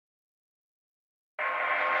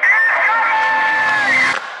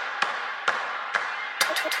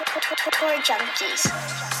Tour junkies.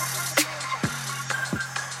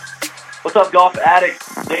 What's up, golf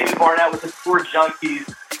addicts? David Barnett with the Tour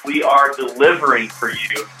Junkies. We are delivering for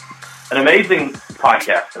you an amazing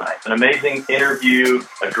podcast tonight, an amazing interview,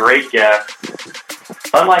 a great guest,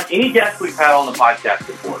 unlike any guest we've had on the podcast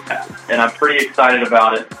before, Pat. And I'm pretty excited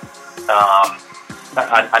about it.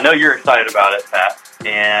 I know you're excited about it, Pat.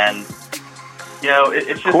 And you know, it's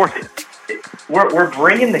just, of course, we're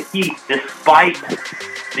bringing the heat despite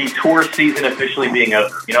the tour season officially being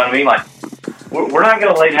over. You know what I mean? Like, we're not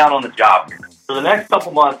going to lay down on the job here. For the next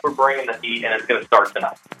couple months, we're bringing the heat, and it's going to start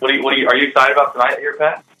tonight. Are you excited about tonight here,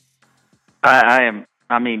 Pat? I am.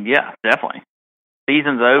 I mean, yeah, definitely.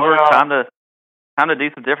 Season's over. Time to do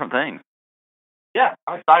some different things. Yeah,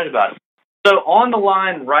 I'm excited about it. So on the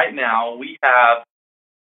line right now, we have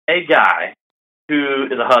a guy who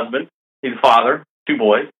is a husband. He's a father, 2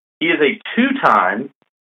 boys. He is a 2-time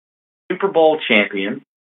Super Bowl champion.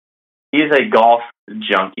 He is a golf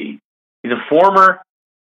junkie. He's a former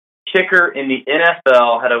kicker in the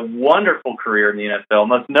NFL, had a wonderful career in the NFL,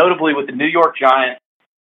 most notably with the New York Giants,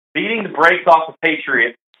 beating the brakes off the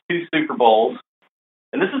Patriots 2 Super Bowls.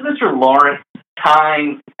 And this is Mr. Lawrence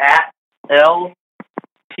Tynes at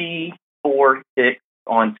LT46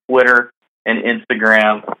 on Twitter and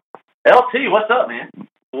Instagram. LT, what's up, man?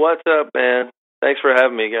 What's up, man? Thanks for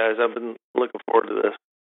having me, guys. I've been looking forward to this.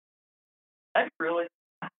 Have you really?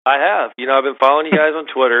 I have. You know, I've been following you guys on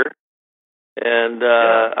Twitter, and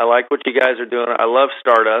I like what you guys are doing. I love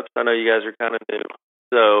startups. I know you guys are kind of new.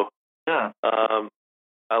 So yeah. I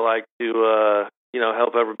like to,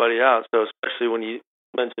 help everybody out. So especially when you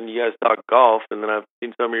mentioned you guys talk golf, and then I've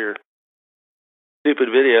seen some of your stupid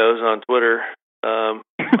videos on Twitter. I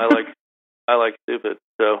like stupid,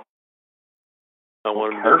 so I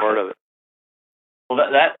wanted to be part of it.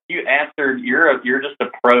 Well, that you answered. You're just a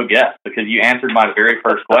pro guest because you answered my very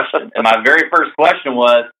first question, and my very first question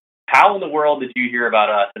was, "How in the world did you hear about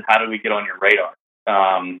us, and how did we get on your radar?"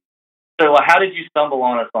 So, how did you stumble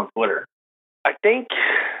on us on Twitter? I don't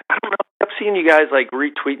know. I've seen you guys like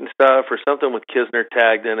retweeting stuff or something with Kisner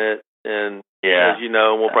tagged in it, and as you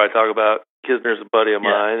know, we'll probably talk about Kisner's a buddy of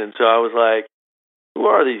mine, and so I was like, "Who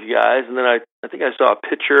are these guys?" And then I think I saw a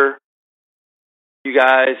picture. You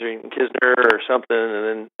guys or Kisner or something, and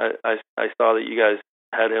then I saw that you guys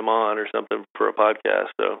had him on or something for a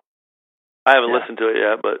podcast. So I haven't listened to it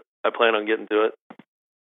yet, but I plan on getting to it.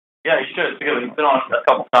 Yeah, you should. Because he's been on a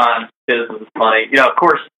couple times. Kiz was funny. You know, of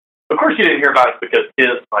course, you didn't hear about it because Kiz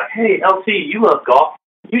was like, "Hey, LT, you love golf.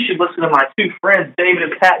 You should listen to my 2 friends, David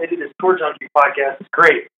and Pat. They do this Tour Junkie podcast. It's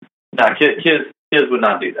great." No, Kiz would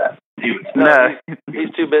not do that. He would no,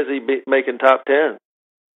 he's too busy making top 10.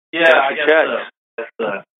 Yeah, I guess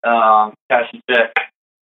so. Cash and check.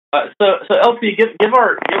 So LP, give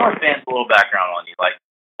our fans a little background on you. Like,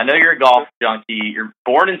 I know you're a golf junkie. You're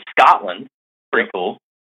born in Scotland. Pretty cool.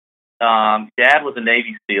 Dad was a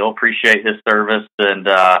Navy SEAL. Appreciate his service and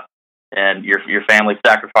your family's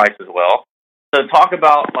sacrifice as well. So talk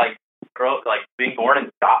about like being born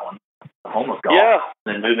in Scotland, the home of golf,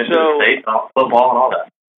 and then moving to the States, and football and all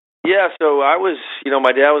that. Yeah. So I was,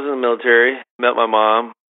 my dad was in the military. Met my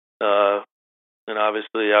mom. And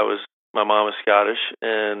obviously my mom is Scottish,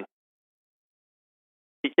 and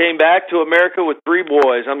he came back to America with 3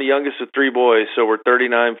 boys. I'm the youngest of 3 boys, so we're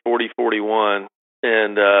 39, 40, 41.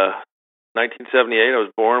 And 1978, I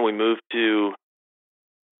was born. We moved to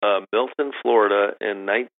Milton, Florida in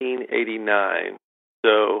 1989.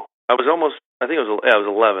 So I was I was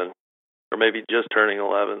 11, or maybe just turning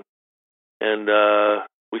 11. And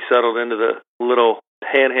we settled into the little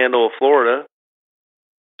panhandle of Florida.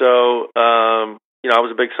 So, I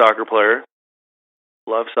was a big soccer player.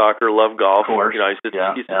 Love soccer, love golf. Of course. I used to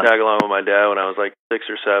tag along with my dad when I was like 6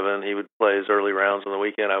 or 7. He would play his early rounds on the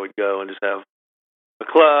weekend. I would go and just have a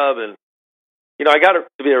club. And, I got to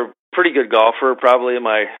be a pretty good golfer probably in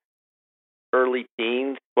my early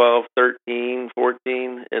teens, 12, 13,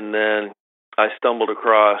 14. And then I stumbled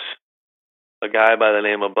across a guy by the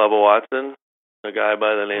name of Bubba Watson, a guy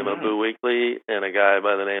by the name of Boo Weekley, and a guy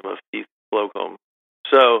by the name of Keith Slocum.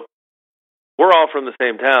 So we're all from the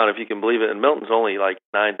same town, if you can believe it. And Milton's only like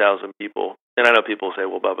 9,000 people. And I know people say,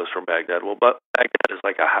 well, Bubba's from Baghdad. Well, Baghdad is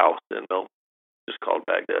like a house in Milton, just called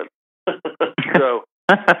Baghdad. So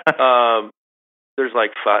there's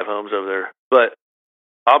like 5 homes over there. But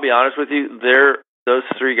I'll be honest with you, those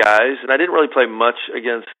 3 guys, and I didn't really play much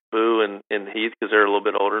against Boo and Heath because they're a little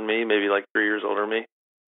bit older than me, maybe like 3 years older than me.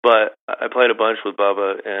 But I played a bunch with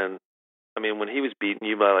Bubba, and I mean, when he was beating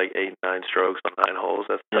you by like 8, 9 strokes on 9 holes,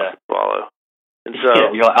 that's tough to swallow. And so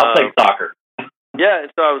I'll take soccer. Yeah,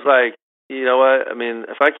 and so I was like, you know what? I mean,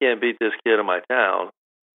 if I can't beat this kid in my town,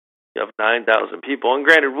 of 9,000 people. And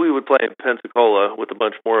granted, we would play in Pensacola with a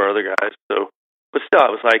bunch more other guys. So, but still, I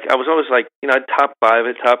was always like, I'd top 5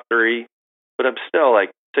 at top 3, but I'm still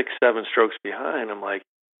like 6, 7 strokes behind. I'm like,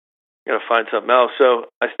 got to find something else. So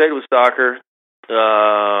I stayed with soccer,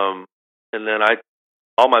 and then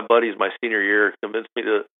all my buddies my senior year convinced me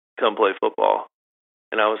to come play football.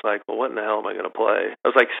 And I was like, well, what in the hell am I going to play? I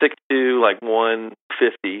was like 6'2", like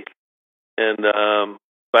 150. And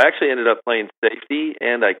so I actually ended up playing safety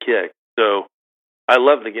and I kicked. So I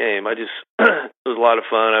loved the game. It was a lot of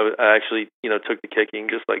fun. I actually, took the kicking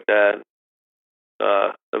just like that.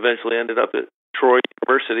 Eventually ended up at Troy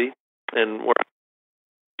University, and where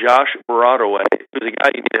Josh Broadway, who's a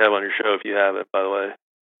guy you need to have on your show if you haven't, by the way.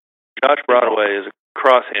 Josh Broadway is a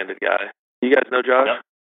cross-handed guy. You guys know Josh? Yep.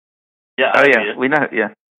 Yeah. Oh, yeah. We know. Yeah.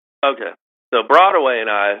 Okay. So Broadway and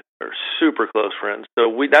I are super close friends.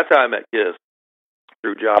 So that's how I met Kiss,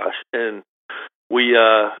 through Josh. And we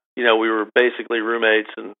were basically roommates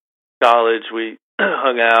in college. We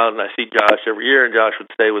hung out, and I see Josh every year, and Josh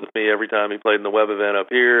would stay with me every time he played in the web event up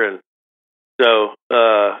here. And so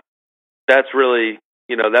that's really,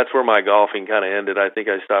 that's where my golfing kind of ended. I think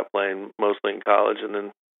I stopped playing mostly in college, and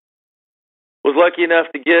then was lucky enough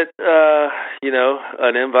to get,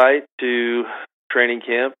 an invite to training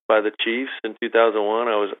camp by the Chiefs in 2001.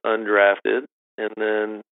 I was undrafted, and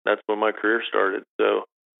then that's when my career started. So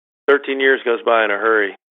 13 years goes by in a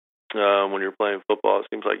hurry when you're playing football. It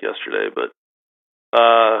seems like yesterday, but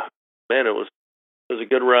man, it was a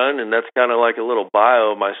good run, and that's kind of like a little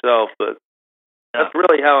bio of myself. But that's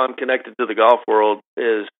really how I'm connected to the golf world,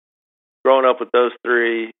 is growing up with those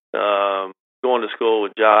three, going to school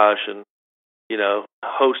with Josh, and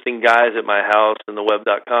hosting guys at my house and the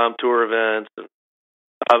web.com tour events. And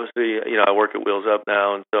obviously, I work at Wheels Up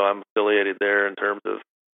now, and so I'm affiliated there in terms of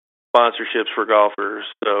sponsorships for golfers.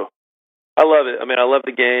 So I love it. I mean, I love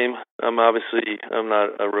the game. I'm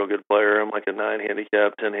not a real good player. I'm like a 9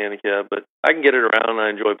 handicap, 10 handicap, but I can get it around, and I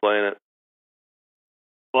enjoy playing it.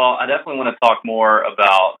 Well, I definitely want to talk more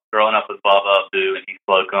about growing up with Bubba, Boo, and Heath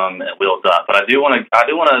Slocum and Wheels Up, but I do want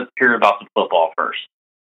to hear about the football first.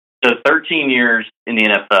 So 13 years in the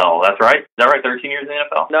NFL. That's right. Is that right? 13 years in the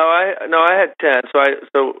NFL? No, I had 10.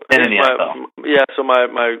 So 10 in the NFL. Yeah. So my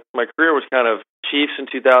career was kind of Chiefs in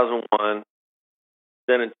 2001.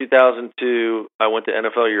 Then in 2002, I went to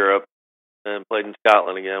NFL Europe and played in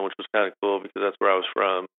Scotland again, which was kind of cool because that's where I was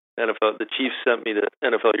from. The Chiefs sent me to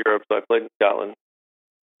NFL Europe, so I played in Scotland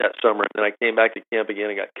that summer. And then I came back to camp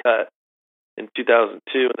again and got cut in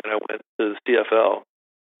 2002, and then I went to the CFL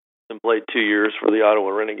and played 2 years for the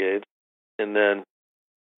Ottawa Renegades, and then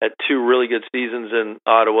had 2 really good seasons in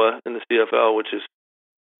Ottawa in the CFL, which is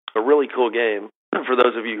a really cool game for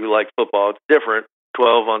those of you who like football. It's different.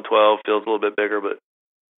 12 on 12, field's a little bit bigger, but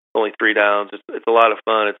only 3 downs. It's a lot of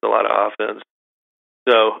fun. It's a lot of offense.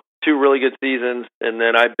 So 2 really good seasons, and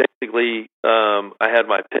then I basically I had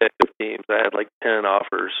my pick of teams. I had like 10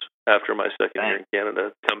 offers after my second year in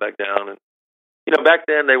Canada to come back down. And back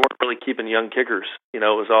then they weren't really keeping young kickers. It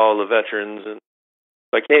was all the veterans. And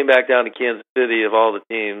so I came back down to Kansas City of all the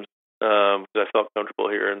teams because I felt comfortable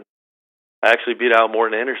here. And I actually beat out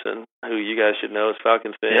Morton Anderson, who you guys should know is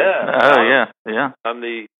Falcons fan. Yeah. Yeah. I'm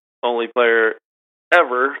the only player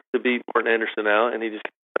ever to beat Morton Anderson out, and he just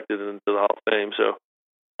inducted into the Hall of Fame. So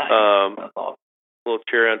a little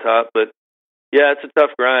cherry on top. But yeah, it's a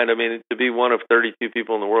tough grind. I mean, to be one of 32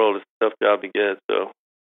 people in the world is a tough job to get. So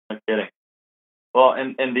no kidding. Well,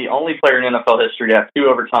 and the only player in NFL history to have 2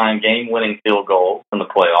 overtime game-winning field goals in the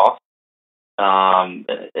playoffs,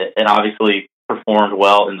 and obviously performed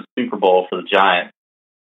well in the Super Bowl for the Giants.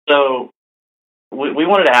 So we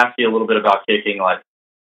wanted to ask you a little bit about kicking. Like,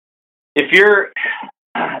 if you're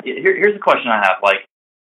here's a question I have. Like,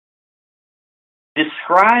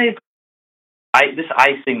 describe this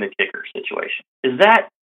icing the kicker situation. Is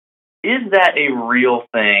that a real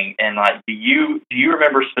thing? And like, do you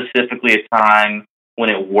remember specifically a time when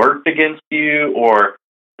it worked against you, or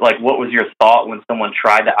like what was your thought when someone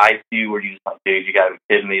tried to ice you? Were you just like, dude, you gotta be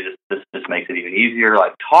kidding me? This makes it even easier.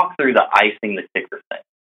 Like, talk through the icing the kicker thing.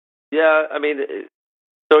 Yeah, I mean,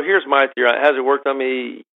 so here's my theory. Has it worked on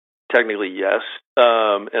me? Technically, yes.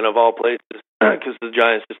 And of all places, because the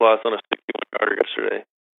Giants just lost on a 61-yarder yesterday.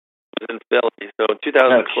 It was in Philly. So in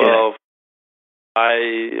 2012.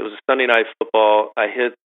 It was a Sunday night football. I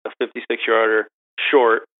hit a 56-yarder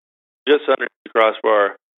short, just under the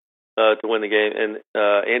crossbar to win the game. And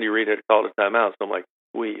Andy Reid had called a timeout, so I'm like,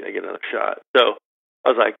 sweet, I get another shot. So I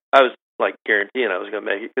was like guaranteeing I was going to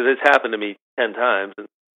make it because it's happened to me 10 times, and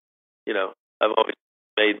I've always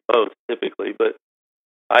made both typically. But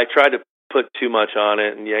I tried to put too much on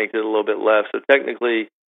it and yanked it a little bit left. So technically,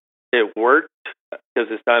 it worked because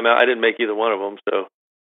this timeout, I didn't make either one of them, so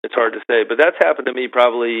it's hard to say. But that's happened to me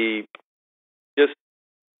probably just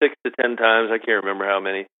 6 to 10 times. I can't remember how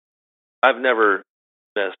many. I've never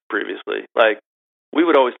missed previously. Like, we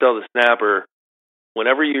would always tell the snapper,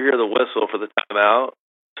 whenever you hear the whistle for the timeout,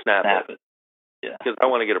 snap it. Yeah. Because I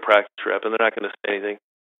want to get a practice rep, and they're not going to say anything.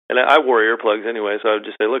 And I wore earplugs anyway, so I would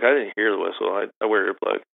just say, look, I didn't hear the whistle. I wear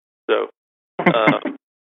earplugs. So,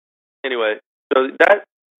 anyway, so that,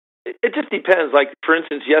 it just depends. Like, for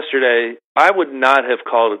instance, yesterday, I would not have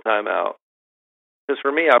called a timeout. Because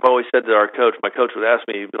for me, I've always said to our coach, my coach would ask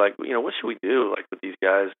me, like, what should we do, like, with these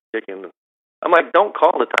guys kicking? I'm like, don't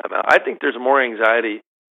call the timeout. I think there's more anxiety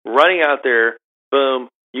running out there, boom,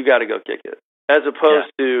 you got to go kick it, as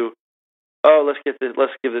opposed to, oh, let's give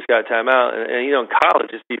this guy a timeout. And in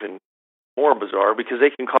college, it's even more bizarre because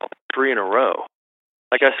they can call 3 in a row.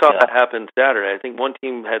 Like, I saw that happen Saturday. I think one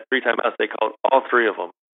team had 3 timeouts. They called all 3 of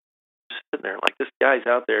them. Just sitting there, like, this guy's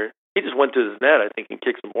out there. He just went to his net, I think, and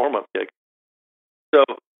kicked some warm-up kick. So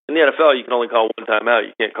in the NFL, you can only call 1 timeout.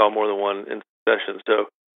 You can't call more than 1 in succession. So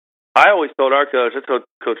I always told our coach, I told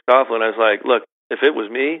Coach Coughlin, I was like, look, if it was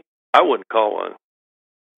me, I wouldn't call one.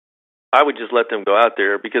 I would just let them go out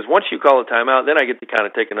there, because once you call a timeout, then I get to kind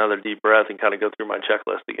of take another deep breath and kind of go through my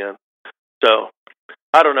checklist again. So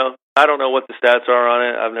I don't know. I don't know what the stats are on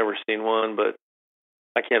it. I've never seen one, but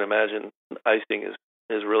I can't imagine icing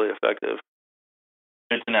is really effective.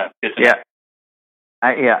 Good to know. Good to know.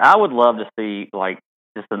 I would love to see, like,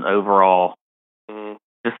 just an overall,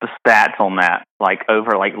 just the stats on that, like,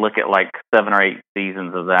 look at, like, 7 or 8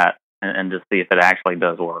 seasons of that and just see if it actually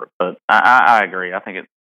does work. But I agree. I think it's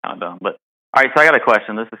kind of dumb. But, all right, so I got a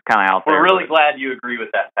question. This is kind of out there. We're really glad you agree with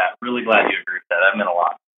that, Pat. Really glad you agree with that. That meant a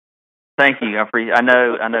lot. Thank you. I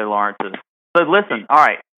know Lawrence is. So, listen, all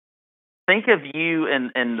right. Think of you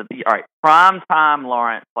all right, prime time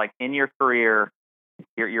Lawrence, like, in your career,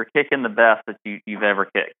 you're kicking the best that you've ever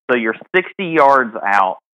kicked. So you're 60 yards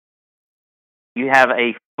out. You have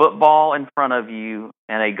a football in front of you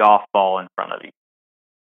and a golf ball in front of you.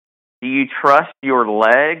 Do you trust your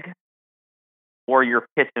leg or your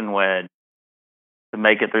pitching wedge to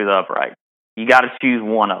make it through the upright? You got to choose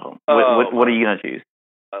one of them. What are you going to choose?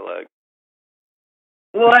 My leg.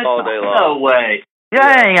 What? All day long. No way.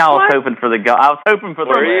 Dang, I was hoping for the golf. I was hoping for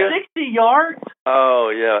the 60 yards? Oh,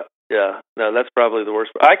 yeah. Yeah, no, that's probably the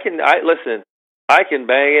worst. Listen, I can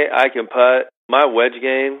bang it, I can putt. My wedge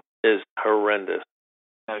game is horrendous.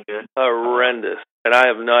 Oh, good. Horrendous. And I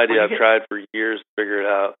have no idea. I've tried for years to figure it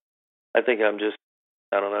out. I think I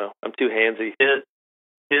don't know. I'm too handsy. His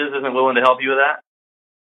isn't willing to help you with that?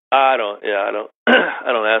 I don't I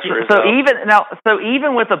don't ask for his help. So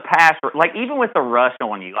even with a pass, like, even with the rush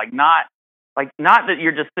on you, not that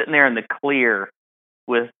you're just sitting there in the clear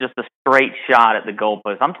with just a straight shot at the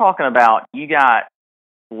goalpost. I'm talking about you got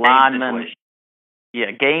linemen.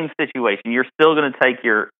 Game situation. You're still going to take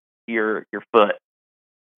your foot.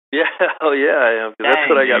 Yeah, oh yeah, I am. That's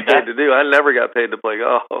what I got paid to do. I never got paid to play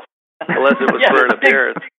golf unless it was for an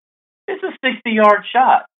appearance. It's a 60-yard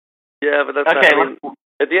shot. Yeah, but that's not.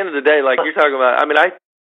 At the end of the day, like you're talking about,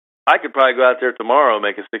 I could probably go out there tomorrow and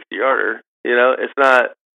make a 60-yarder. It's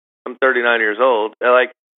not. I'm 39 years old.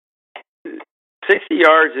 Like, 60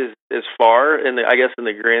 yards is far, I guess in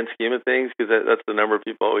the grand scheme of things, because that's the number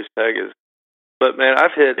people always peg is. But, man,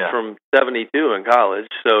 I've hit from 72 in college,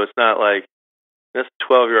 so it's not like that's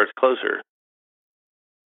 12 yards closer.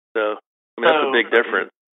 So, that's a big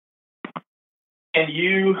difference. Can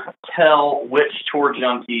you tell which tour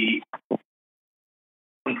junkie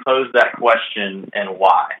composed that question and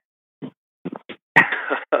why? I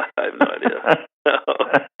have no idea.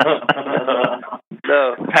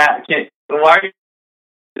 No. Pat, why?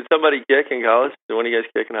 Did somebody kick in college? Did one of you guys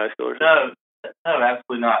kick in high school? No,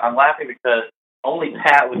 absolutely not. I'm laughing because only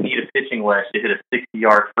Pat would need a pitching wedge to hit a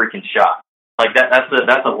 60-yard freaking shot. Like that's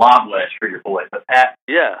a lob wedge for your boy. But Pat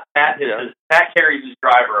carries his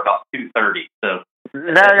driver about 230. So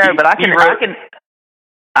no, but I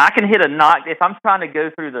can hit a knock if I'm trying to go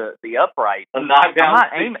through the upright. A knockdown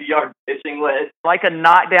 60-yard pitching wedge, like a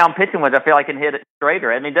knockdown pitching wedge. I feel I can hit it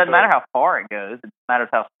straighter. I mean, it doesn't matter how far it goes; it matters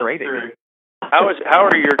how straight it is. How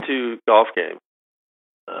are your 2 golf games?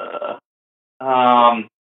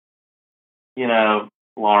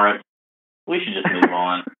 Lawrence, we should just move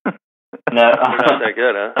on. No, we're not that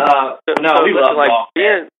good, huh? We love golf.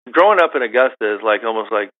 Growing up in Augusta is like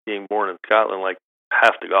almost like being born in Scotland, like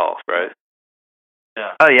half the golf, right?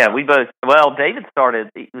 Yeah. Oh yeah, we both. Well, David is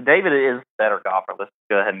a better golfer. Let's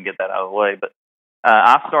go ahead and get that out of the way. But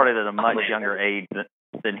I started at a much younger age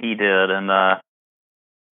than he did, and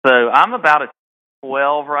so I'm about a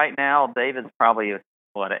 12 right now. David's probably a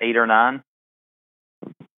what, 8 or 9?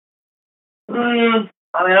 I mean,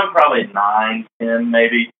 I'm probably 9, 10,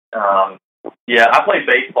 maybe. Yeah, I played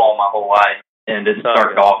baseball my whole life and didn't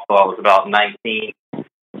start golf until I was about 19.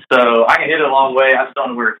 So I can hit it a long way. I just don't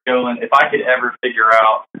know where it's going. If I could ever figure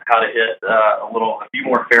out how to hit a few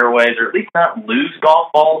more fairways, or at least not lose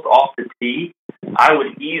golf balls off the tee, I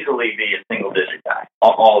would easily be a single-digit guy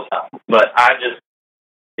all the time. But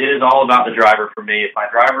it is all about the driver for me. If my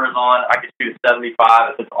driver is on, I can shoot a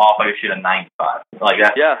 75. If it's off, I can shoot a 95. Like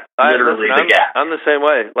that's literally the gap. I'm the same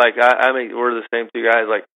way. Like I mean, we're the same two guys.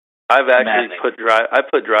 Like I've actually put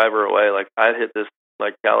driver away. Like I hit this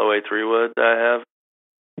like Callaway 3-wood that I have.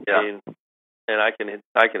 Yeah. I mean, and I can hit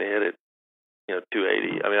it,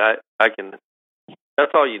 280. I mean, I can.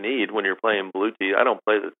 That's all you need when you're playing blue tee. I don't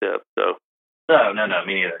play the tip, so. No,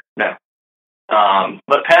 me neither. No.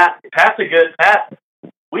 But Pat's a good Pat.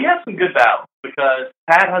 We have some good battles because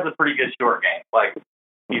Pat has a pretty good short game. Like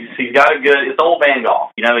he's got a good. It's old man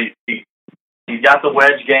golf. He's got the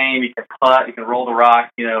wedge game. He can putt. He can roll the rock.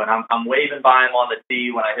 And I'm waving by him on the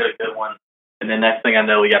tee when I hit a good one. And then next thing I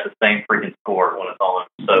know, we got the same freaking score when it's all over.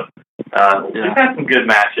 So we've had some good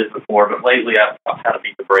matches before, but lately I've had to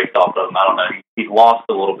beat the brakes off of him. I don't know. He's lost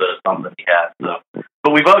a little bit of something he has. So,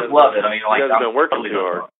 but we both love it. I mean, like I've been working too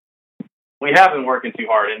hard. We have been working too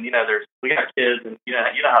hard, and we got kids, and you know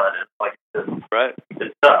how that is. Like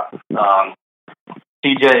it's tough.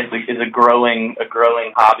 TJ is a growing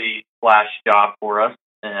hobby / job for us,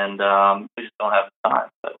 and we just don't have the time.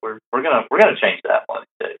 But we're gonna change that one of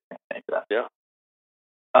these days. Change that. Yeah.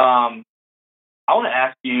 I want to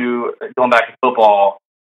ask you, going back to football,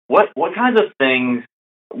 what kinds of things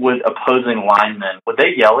would opposing linemen, would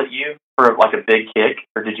they yell at you for like a big kick,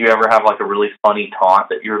 or did you ever have like a really funny taunt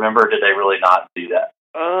that you remember, or did they really not do that?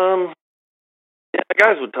 Yeah, the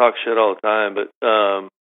guys would talk shit all the time, but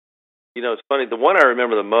it's funny. The one I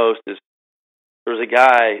remember the most is there was a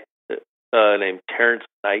guy named Terrence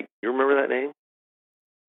Knight. You remember that name?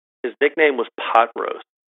 His nickname was Pot Roast.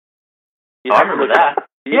 I remember that.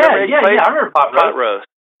 Yeah, I remember Pot Roast.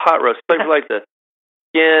 Pot Roast. He played for like the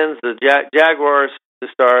Skins, the Jaguars to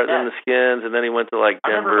start, then the Skins, and then he went to like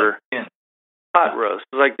Denver. Pot Roast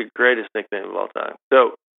was like the greatest nickname of all time.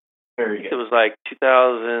 So very good. It was like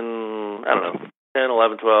 2000, I don't know, 10,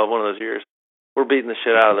 11, 12, one of those years. We're beating the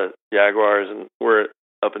shit out of the Jaguars, and we're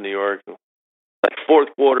up in New York, and like fourth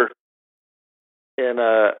quarter, and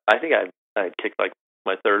I think I kicked like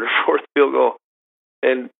my third or fourth field goal,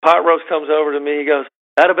 and Pot Roast comes over to me. He goes,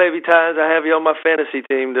 "Atta baby Tynes, I have you on my fantasy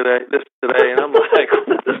team today." And I'm like,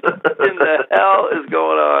 what in the hell is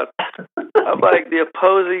going on? I'm like the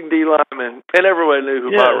opposing D lineman, and everyone knew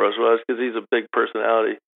who Pot Roast was because he's a big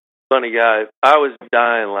personality, funny guy. I was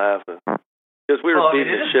dying laughing because we were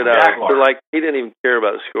beating the shit out of him. But like he didn't even care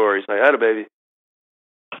about the score. He's like, "Atta baby."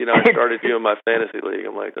 I started you in my fantasy league.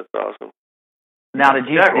 I'm like, that's awesome. Now, did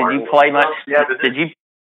you play much?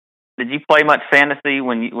 Did you play much fantasy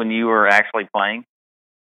when you were actually playing?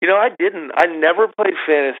 I didn't. I never played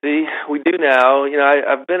fantasy. We do now.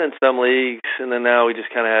 I've been in some leagues, and then now we just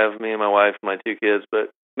kind of have me and my wife and my 2 kids. But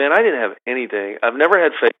man, I didn't have anything. I've never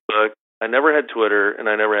had Facebook. I never had Twitter, and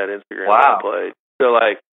I never had Instagram. Wow. When I played. So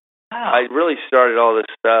I really started all this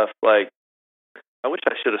stuff. Like, I wish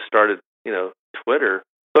I should have started, Twitter.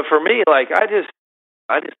 But for me, I just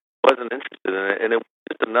wasn't interested in it, and it was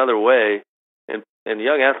just another way. And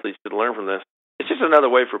young athletes should learn from this. It's just another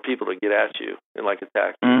way for people to get at you and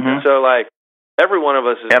attack you. Mm-hmm. So every one of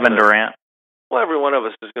us is Kevin Durant. Well, every one of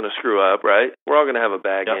us is going to screw up, right? We're all going to have a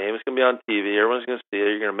bad game. It's going to be on TV. Everyone's going to see it.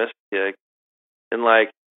 You're going to miss a kick. And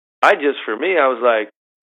for me, I was like,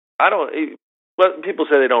 people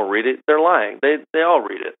say they don't read it. They're lying. They all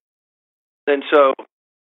read it. And so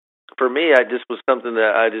for me, I just was something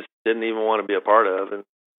that I just didn't even want to be a part of. And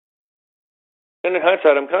in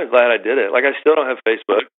hindsight, I'm kind of glad I did it. I still don't have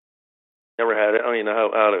Facebook. Never had it. I don't even know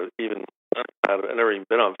how to even. I've never even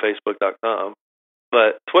been on Facebook.com.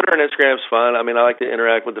 But Twitter and Instagram's fun. I mean, I like to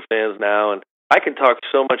interact with the fans now, and I can talk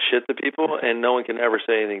so much shit to people, and no one can ever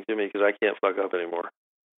say anything to me because I can't fuck up anymore.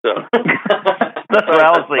 So that's what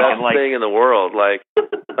I was thinking. Best thing in the world,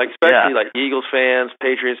 especially Eagles fans,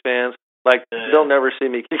 Patriots fans. They'll never see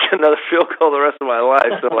me kick another field goal the rest of my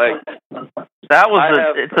life. So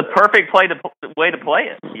it's a perfect way to play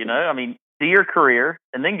it. I mean, see your career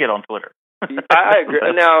and then get on Twitter. I agree.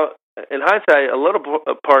 Now, in hindsight, a little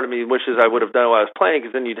part of me wishes I would have done it while I was playing,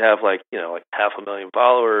 because then you'd have 500,000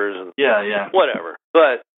 followers and whatever.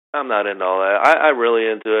 But I'm not into all that. I'm really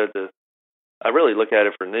into it. I really look at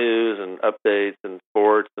it for news and updates and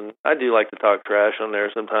sports, and I do like to talk trash on there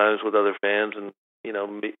sometimes with other fans and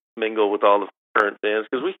mingle with all the current fans,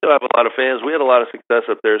 because we still have a lot of fans. We had a lot of success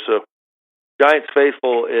up there. So Giants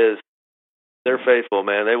faithful they're faithful,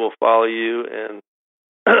 man. They will follow you, and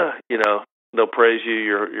they'll praise you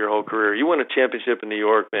your whole career. You win a championship in New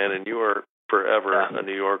York, man, and you are forever a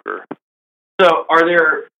New Yorker. So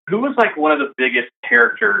who was like one of the biggest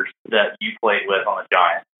characters that you played with on the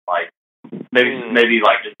Giants? Like maybe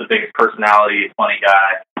like just the biggest personality, funny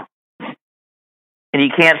guy. And you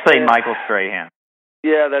can't say Michael Strahan.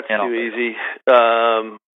 Yeah, that's too easy.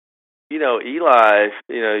 Eli,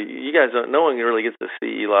 you guys don't, no one really gets to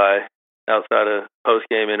see Eli outside of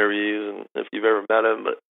post-game interviews, and if you've ever met him,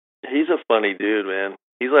 but he's a funny dude, man.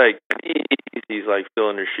 He's like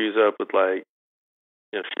filling your shoes up with like,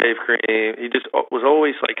 shave cream. He just was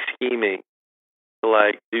always like scheming to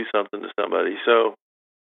like do something to somebody. So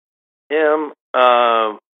him,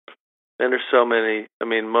 and there's so many. I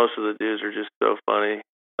mean, most of the dudes are just so funny.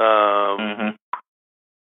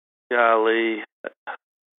 Golly,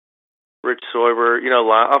 Rich Soyber.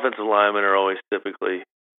 Offensive linemen are always typically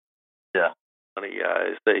funny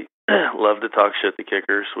guys. They love to talk shit to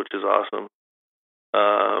kickers, which is awesome.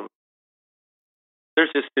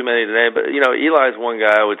 There's just too many today, but Eli's one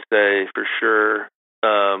guy I would say for sure.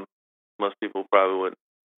 Most people probably wouldn't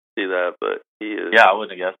see that, but he is. Yeah, I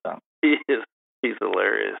wouldn't have guessed that. He's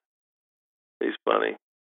hilarious. He's funny.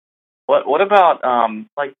 What about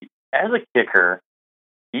like as a kicker?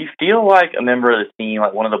 Do you feel like a member of the team,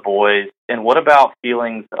 like one of the boys? And what about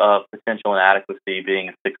feelings of potential inadequacy being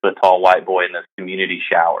a 6 foot tall white boy in those community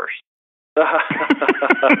showers?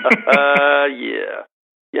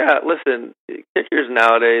 Yeah. Listen, kickers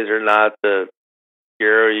nowadays are not the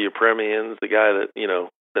Gary Yepremians, the guy that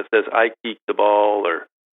that says I kicked the ball, or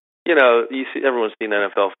you see everyone's seen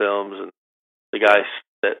NFL films, and the guy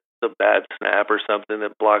that the bad snap or something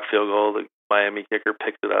that blocked field goal, the Miami kicker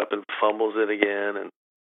picks it up and fumbles it again, and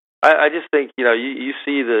I just think you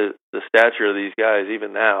see the stature of these guys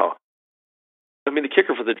even now. I mean, the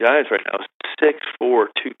kicker for the Giants right now is 6'4",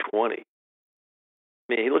 220.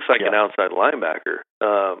 I mean, he looks like an outside linebacker.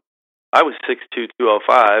 I was 6'2", 205.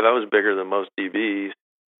 I was bigger than most DBs,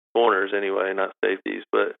 corners anyway, not safeties.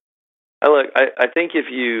 But I think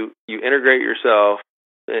if you integrate yourself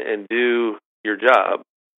and do your job,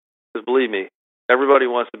 because believe me, everybody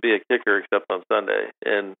wants to be a kicker except on Sunday,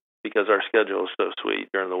 and because our schedule is so sweet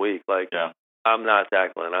during the week. I'm not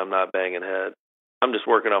tackling, I'm not banging head. I'm just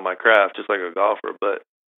working on my craft, just like a golfer. But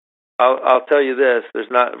I'll tell you this: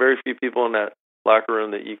 there's not very few people in that locker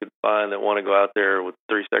room that you could find that want to go out there with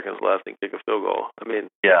 3 seconds left and kick a field goal. I mean,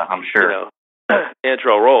 yeah, I'm sure.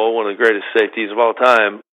 Antrell Roll, one of the greatest safeties of all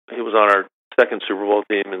time, he was on our second Super Bowl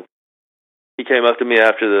team, and he came up to me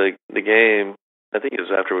after the game. I think it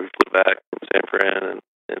was after we flew back from San Fran, and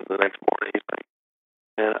the next morning he's like,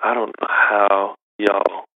 "Man, I don't know how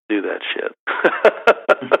y'all do that shit."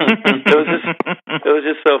 It was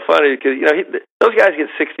just so funny because those guys get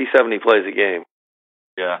 60, 70 plays a game.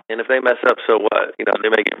 Yeah. And if they mess up, so what? They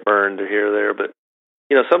may get burned here or there, but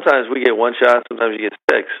sometimes we get one shot, sometimes you get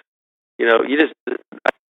 6. You just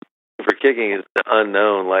for kicking is the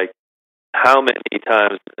unknown. Like, how many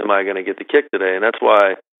times am I going to get the kick today? And that's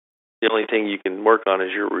why the only thing you can work on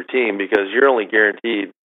is your routine, because you're only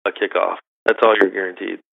guaranteed a kickoff. That's all you're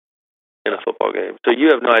guaranteed in a football game. So you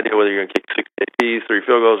have no idea whether you're going to kick 6 PATs, 3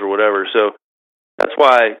 field goals, or whatever. So that's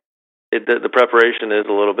why the preparation is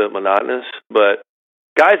a little bit monotonous. But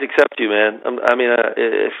guys accept you, man.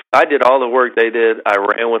 If I did all the work they did, I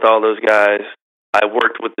ran with all those guys. I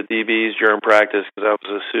worked with the DBs during practice because I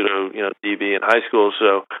was a pseudo, DB in high school.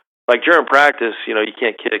 So, like, during practice, you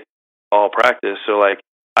can't kick all practice. So, like,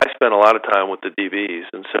 I spent a lot of time with the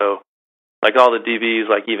DBs. And so, like, all the DBs,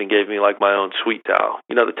 like, even gave me, like, my own sweet towel.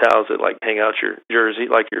 The towels that, like, hang out your jersey,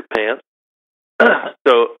 like your pants.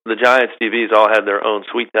 So the Giants DBs all had their own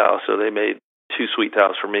sweet towel, so they made 2 sweet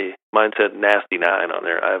towels for me. Mine said Nasty 9 on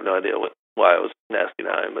there. I have no idea why it was Nasty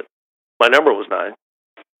 9, but my number was 9.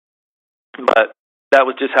 But that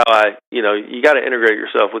was just how you got to integrate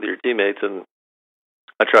yourself with your teammates, and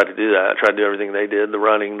I tried to do that. I tried to do everything they did, the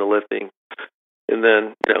running, the lifting, and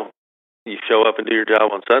then, you show up and do your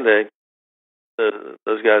job on Sunday,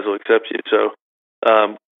 those guys will accept you. So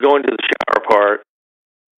going to the shower part,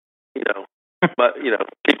 but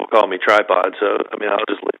people call me tripod, so I'll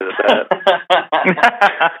just leave it at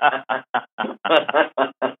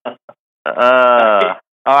that.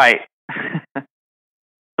 All right.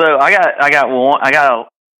 So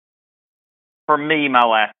for me, my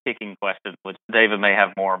last kicking question, which David may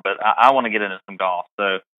have more, but I want to get into some golf.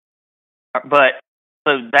 So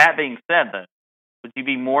that being said, though, would you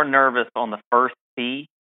be more nervous on the first tee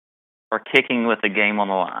or kicking with the game on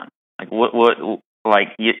the line? Like, what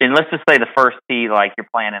and let's just say the first tee, like you're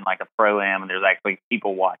playing in like a pro-am and there's actually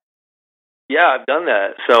people watching? Yeah, I've done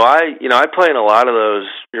that. So I play in a lot of those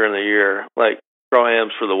during the year, like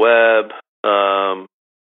pro-ams for the web.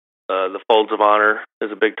 The Folds of Honor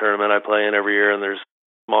is a big tournament I play in every year, and there's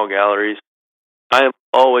small galleries. I am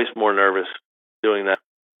always more nervous doing that.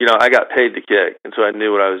 I got paid to kick, and so I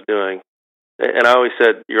knew what I was doing. And I always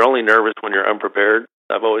said, you're only nervous when you're unprepared.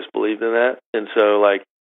 I've always believed in that. And so,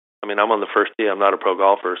 I'm on the first tee. I'm not a pro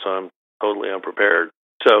golfer, so I'm totally unprepared.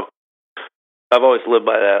 So I've always lived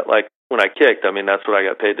by that. Like, when I kicked, that's what I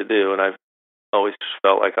got paid to do, and I've always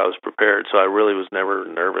felt like I was prepared. So I really was never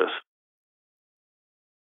nervous.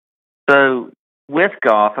 So with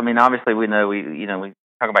golf, obviously we know we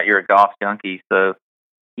talk about you're a golf junkie. So,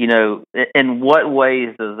 in what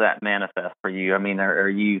ways does that manifest for you?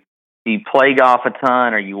 Do you play golf a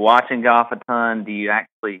ton? Are you watching golf a ton? Do you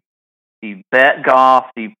bet golf?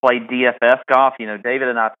 Do you play DFS golf? David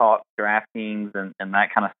and I talk DraftKings and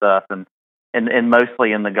that kind of stuff, and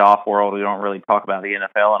mostly in the golf world, we don't really talk about the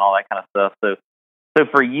NFL and all that kind of stuff. So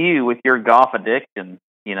for you, with your golf addiction,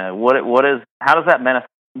 how does that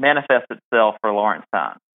manifest itself for Lawrence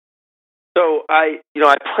Tynes? So I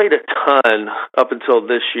played a ton up until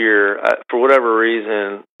this year. For whatever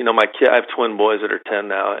reason, my kid, I have twin boys that are 10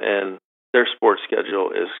 now, and their sports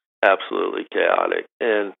schedule is absolutely chaotic.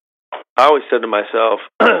 And I always said to myself,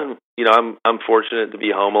 I'm fortunate to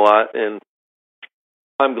be home a lot, and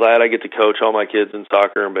I'm glad I get to coach all my kids in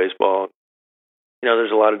soccer and baseball.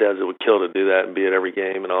 There's a lot of dads that would kill to do that and be at every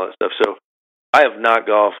game and all that stuff. So I have not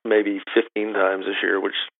golfed maybe 15 times this year,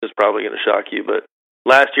 which is probably going to shock you, but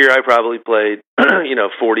last year I probably played,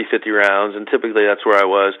 40, 50 rounds, and typically that's where I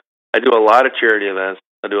was. I do a lot of charity events.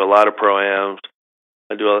 I do a lot of pro-ams.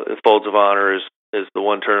 I do Folds of Honor is the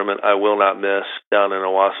one tournament I will not miss down in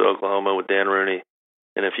Owasso, Oklahoma with Dan Rooney.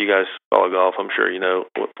 And if you guys follow golf, I'm sure you know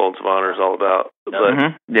what Folds of Honor is all about. But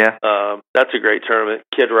that's a great tournament.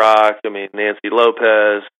 Kid Rock, Nancy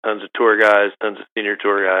Lopez, tons of tour guys, tons of senior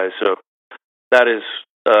tour guys. So that is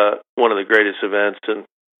one of the greatest events. And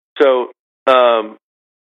so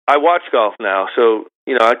I watch golf now. So,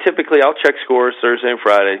 I'll check scores Thursday and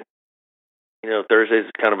Friday.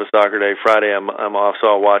 Thursday's kind of a soccer day. Friday I'm off, so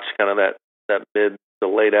I'll watch kind of that mid to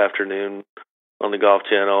late afternoon on the Golf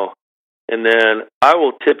Channel. And then I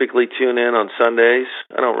will typically tune in on Sundays.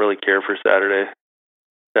 I don't really care for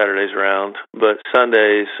Saturday's round, but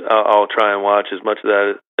Sundays I'll try and watch as much of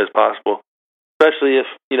that as possible, especially if,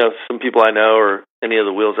 some people I know or any of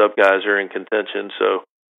the Wheels Up guys are in contention. So,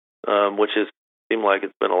 which has seemed like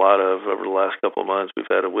it's been a lot of over the last couple of months. We've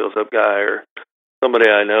had a Wheels Up guy or somebody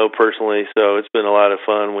I know personally. So it's been a lot of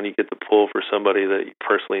fun when you get to pull for somebody that you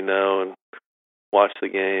personally know and watch the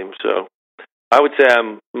game. So I would say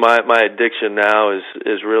my addiction now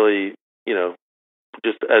is really,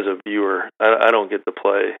 just as a viewer. I don't get to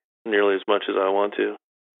play nearly as much as I want to.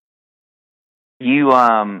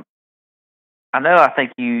 I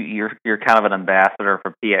think you're kind of an ambassador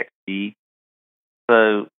for PXG.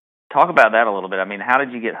 So talk about that a little bit. How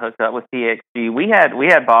did you get hooked up with PXG? We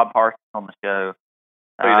had Bob Parsons on the show.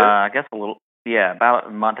 I guess about a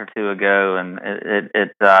month or two ago, and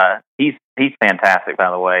he's fantastic, by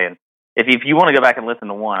the way. And if you want to go back and listen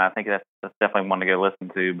to one, I think that's definitely one to go listen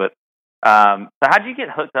to. But so how did you get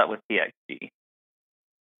hooked up with PXG?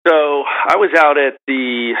 So I was out at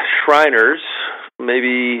the Shriners,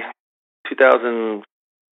 maybe 2015.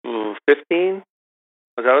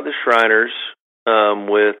 I was out at the Shriners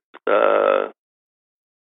with a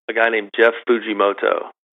guy named Jeff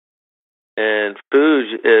Fujimoto. And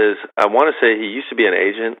Fuj is, I want to say he used to be an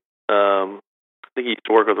agent. I think he used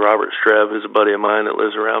to work with Robert Streb, who's a buddy of mine that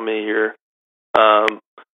lives around me here.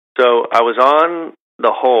 So I was on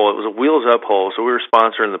the hole. It was a Wheels Up hole, so we were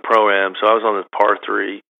sponsoring the Pro-Am. So I was on the par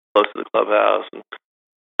 3, close to the clubhouse, and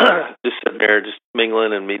just sitting there, just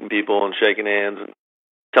mingling and meeting people and shaking hands and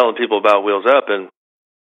telling people about Wheels Up. And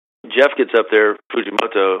Jeff gets up there,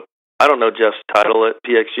 Fujimoto. I don't know Jeff's title at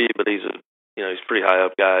PXG, but he's a pretty high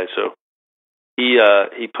up guy. So he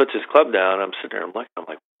puts his club down. I'm sitting there. I'm like,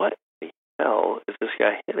 what the hell is this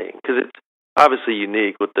guy hitting? Because it's obviously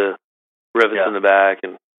unique with the rivets in the back.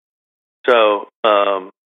 And so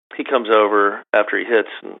he comes over after he hits,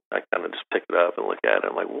 and I kind of just pick it up and look at it.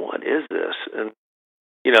 I'm like, what is this? And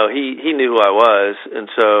he knew who I was, and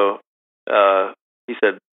so he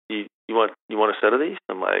said, "You want a set of these?"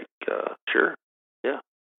 I'm like, "Sure, yeah,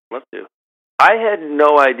 love to." I had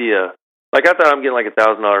no idea. Like, I thought I'm getting like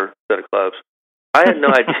 $1,000 set of clubs. I had no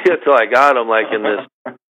idea until I got them, like, in this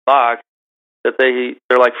box, that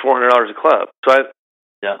they're like $400 a club. So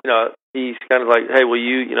he's kind of like, "Hey, will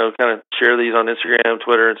you kind of share these on Instagram,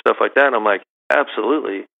 Twitter, and stuff like that?" And I'm like,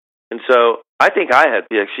 Absolutely. And so I think I had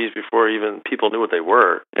PXGs before even people knew what they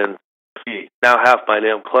were, and now half my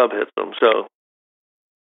damn club hits them. So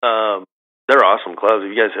they're awesome clubs.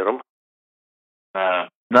 Have you guys hit them?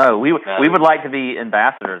 No, we would like to be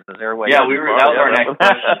ambassadors. Is there a way? Yeah, that was our next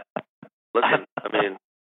question. Listen, I mean,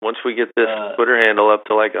 once we get this Twitter handle up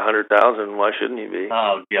to like 100,000, why shouldn't you be?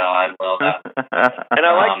 Oh God, well that. And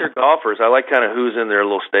I like their golfers. I like kind of who's in their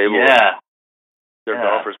little stable. Yeah. Their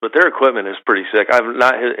golfers, but their equipment is pretty sick. I've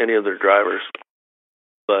not hit any of their drivers,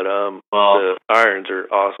 but the irons are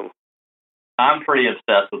awesome. I'm pretty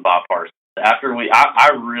obsessed with Bob Parsons. I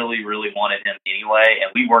really, really wanted him anyway,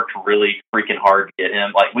 and we worked really freaking hard to get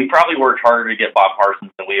him. Like, we probably worked harder to get Bob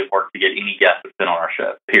Parsons than we have worked to get any guest that's been on our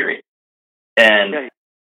show, period. And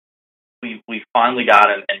we finally got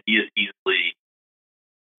him, and he is easily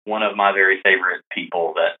one of my very favorite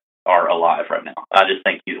people that are alive right now. I just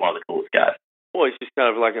think he's one of the coolest guys. Well, he's just kind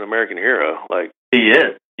of like an American hero. Like, he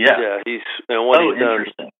is, yeah. Yeah,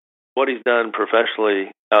 what he's done professionally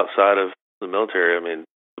outside of the military, I mean,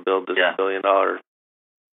 to build this $1 billion,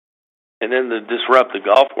 and then to disrupt the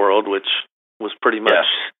golf world, which was pretty much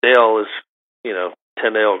stale as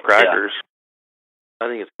 10-day-old crackers. I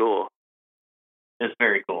think it's cool. It's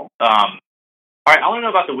very cool. All right, I want to know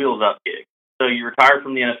about the Wheels Up gig. So you retired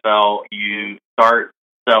from the NFL. You start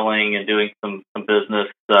selling and doing some business,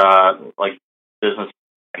 I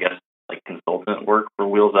guess, like consultant work for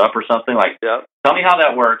Wheels Up or something. Like, tell me how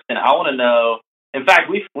that works. And I want to know. In fact,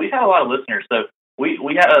 we've had a lot of listeners. So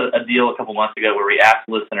we had a deal a couple months ago where we asked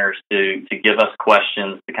listeners to give us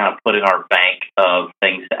questions to kind of put in our bank of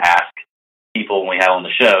things to ask people when we have on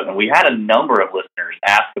the show. And we had a number of listeners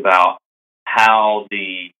ask about how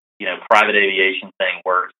the private aviation thing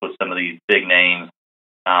works with some of these big names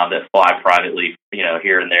that fly privately,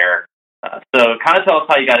 here and there. So kind of tell us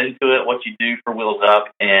how you got into it, what you do for Wheels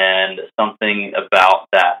Up, and something about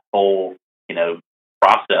that whole,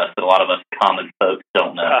 process that a lot of us common folks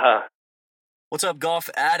don't know. What's up, golf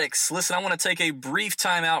addicts? Listen, I want to take a brief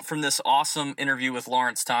time out from this awesome interview with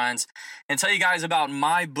Lawrence Tynes and tell you guys about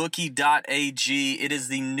mybookie.ag. It is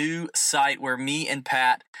the new site where me and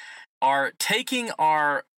Pat are taking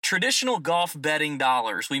our traditional golf betting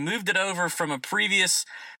dollars. We moved it over from a previous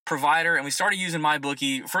provider, and we started using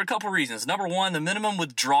MyBookie for a couple reasons. Number one, the minimum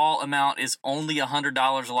withdrawal amount is only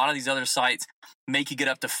 $100. A lot of these other sites make you get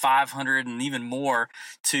up to $500 and even more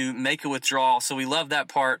to make a withdrawal, so we love that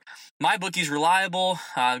part. MyBookie's reliable,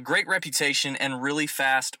 great reputation, and really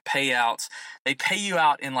fast payouts. They pay you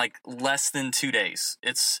out in like less than 2 days.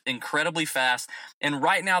 It's incredibly fast, and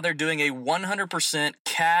right now they're doing a 100%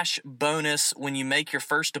 cash bonus when you make your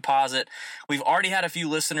first deposit. We've already had a few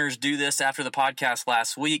listeners do this after the podcast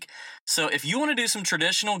last week, so if you want to do some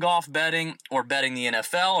traditional golf betting or betting the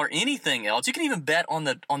NFL or anything else, you can even bet on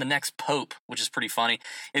the next Pope, which is pretty funny.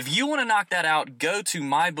 If you want to knock that out, go to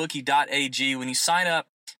mybookie.ag. When you sign up,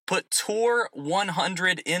 put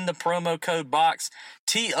TOUR100 in the promo code box,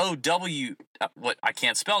 TOW, what I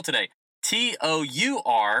can't spell today,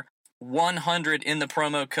 TOUR 100 in the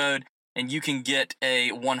promo code, and you can get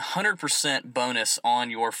a 100% bonus on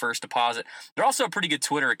your first deposit. They're also a pretty good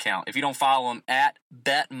Twitter account. If you don't follow them, at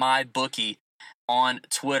BetMyBookie on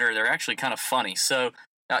Twitter. They're actually kind of funny. So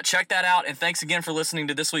check that out, and thanks again for listening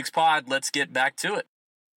to this week's pod. Let's get back to it.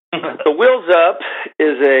 So Wheels Up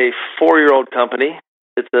is a 4-year-old company.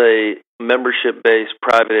 It's a membership-based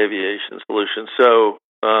private aviation solution. So,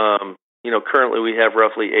 currently we have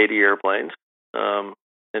roughly 80 airplanes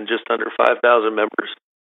and just under 5,000 members.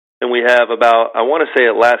 And we have about, I want to say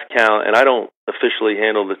at last count, and I don't officially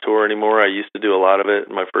handle the tour anymore. I used to do a lot of it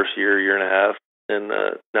in my first year and a half, and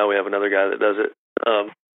now we have another guy that does it. I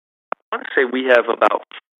want to say we have about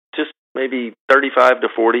just maybe 35 to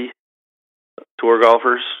 40 tour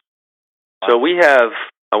golfers. So we have,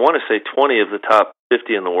 I want to say 20 of the top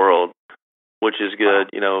 50 in the world, which is good.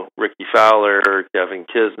 Ricky Fowler, Kevin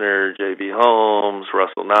Kisner, J.B. Holmes,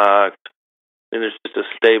 Russell Knox, and there's just a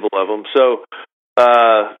stable of them. So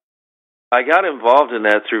I got involved in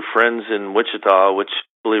that through friends in Wichita, which,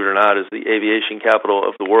 believe it or not, is the aviation capital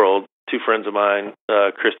of the world. Two friends of mine,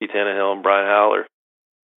 Christy Tannehill and Brian Howler,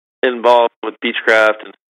 involved with Beechcraft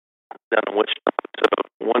and down in Wichita. So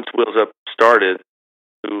once Wheels Up started,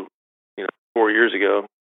 4 years ago,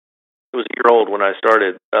 it was a year old when I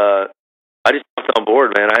started. I just jumped on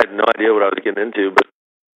board, man. I had no idea what I was getting into. But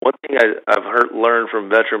one thing I've learned from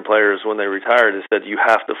veteran players when they retired is that you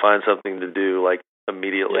have to find something to do like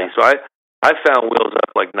immediately. Yeah. So I found Wheels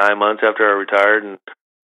Up like 9 months after I retired, and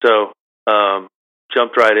so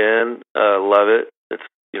jumped right in. Love it. It's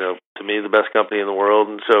to me the best company in the world,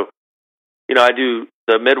 and so I do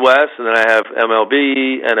the Midwest, and then I have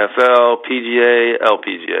MLB, NFL, PGA,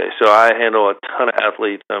 LPGA. So I handle a ton of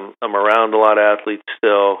athletes. I'm around a lot of athletes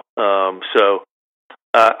still.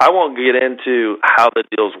 I won't get into how the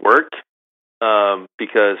deals work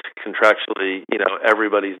because contractually,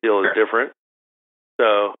 everybody's deal is different.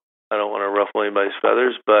 So I don't want to ruffle anybody's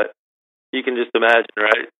feathers, but you can just imagine,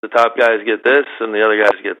 right? The top guys get this, and the other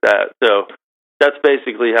guys get that. So that's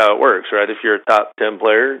basically how it works, right? If you're a top 10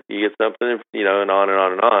 player, you get something, and on and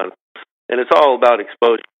on and on. And it's all about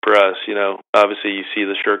exposure for us, Obviously, you see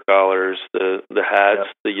the shirt collars, the hats,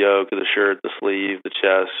 the yoke of the shirt, the sleeve, the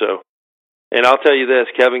chest. So, and I'll tell you this,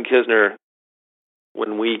 Kevin Kisner,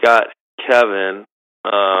 when we got Kevin,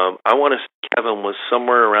 I want to say Kevin was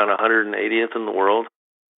somewhere around 180th in the world.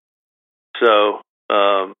 So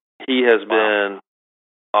he has been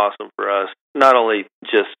awesome for us, not only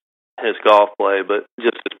just his golf play, but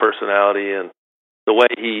just his personality and the way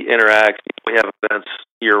he interacts. We have events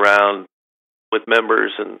year-round with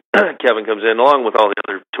members, and Kevin comes in along with all the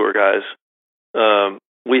other tour guys.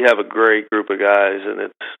 We have a great group of guys, and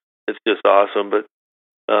it's just awesome. But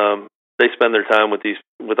they spend their time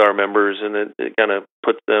with our members, and it kind of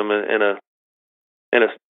puts them in a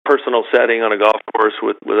personal setting on a golf course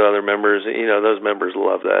with other members. Those members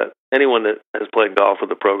love that. Anyone that has played golf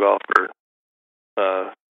with a pro golfer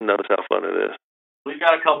knows how fun it is. We've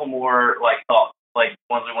got a couple more thoughts, ones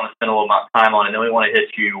we want to spend a little bit of time on, and then we want to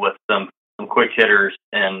hit you with some quick hitters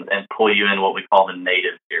and pull you in what we call the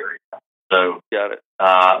native area. So got it.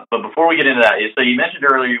 But before we get into that, so you mentioned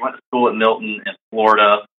earlier you went to school at Milton in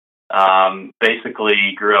Florida.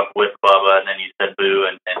 Basically grew up with Bubba, and then you said Boo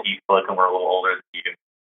and Heath Slocum were a little older than you.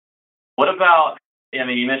 What about,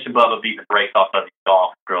 you mentioned Bubba beating the brakes off of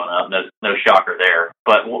golf growing up. No shocker there.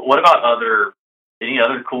 But what about any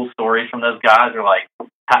other cool stories from those guys, or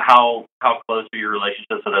how close are your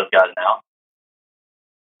relationships with those guys now?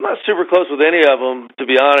 I'm not super close with any of them, to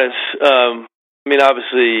be honest.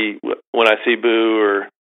 Obviously, when I see Boo or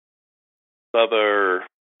Bubba, or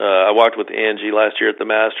I walked with Angie last year at the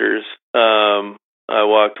Masters. I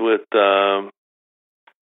walked with,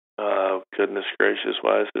 goodness gracious,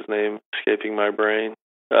 why is his name escaping my brain?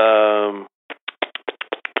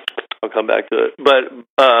 I'll come back to it. But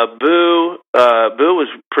Boo was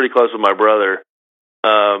pretty close with my brother.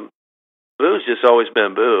 Boo's just always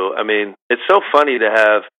been Boo. It's so funny to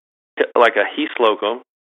have a Heath Slocum,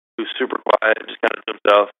 who's super quiet, just kind of to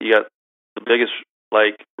himself. You got the biggest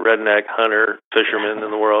redneck hunter fisherman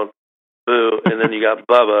in the world, Boo, and then you got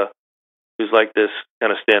Bubba, who's this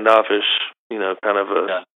kind of standoffish, kind of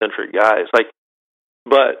a centric guy.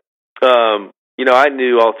 I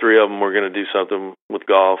knew all three of them were going to do something with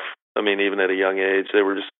golf. Even at a young age, they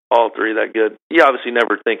were just all three that good. You obviously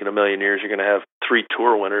never think in a million years you're going to have 3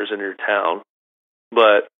 tour winners in your town,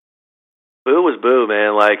 but Boo was Boo,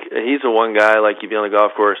 man. He's the one guy, you'd be on the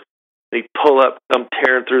golf course, and he'd pull up, come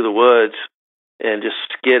tearing through the woods, and just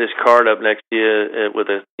skid his cart up next to you with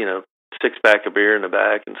a 6-pack of beer in the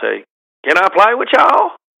back and say, "Can I play with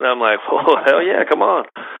y'all?" And I'm like, "Oh, hell yeah, come on."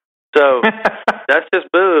 So that's just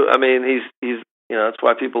Boo. He's that's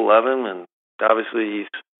why people love him, and obviously he's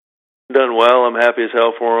done well. I'm happy as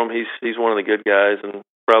hell for him. He's one of the good guys, and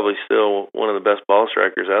probably still one of the best ball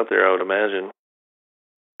strikers out there, I would imagine.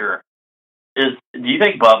 Sure. Do you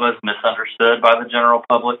think Bubba's misunderstood by the general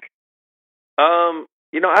public?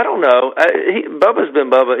 I don't know. Bubba's been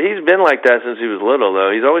Bubba. He's been like that since he was little,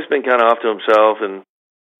 though. He's always been kind of off to himself, and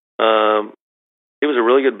he was a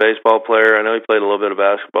really good baseball player. I know he played a little bit of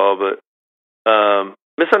basketball, but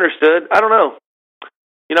misunderstood? I don't know.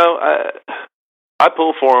 I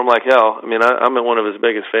pull for him like hell. I'm one of his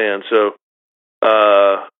biggest fans, so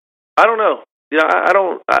I don't know. I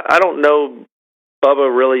don't know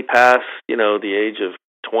Bubba really past the age of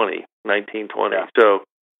 19, 20. Yeah. So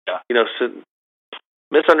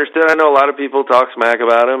misunderstood. I know a lot of people talk smack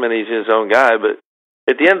about him, and he's his own guy, but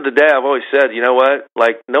at the end of the day, I've always said, you know what?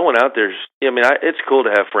 No one out there's. It's cool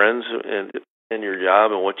to have friends in your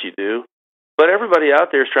job and what you do, but everybody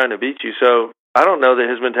out there is trying to beat you. So I don't know that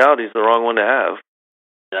his mentality is the wrong one to have.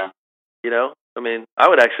 Yeah. I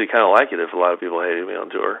would actually kind of like it if a lot of people hated me on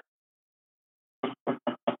tour. I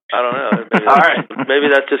don't know. Maybe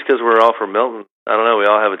that's just because we're all from Milton. I don't know. We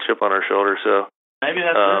all have a chip on our shoulder, so maybe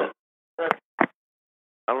that's it.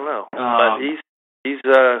 I don't know. But he's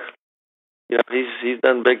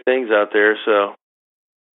done big things out there. So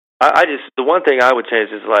I just, the one thing I would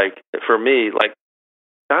change is for me,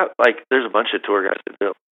 not there's a bunch of tour guys that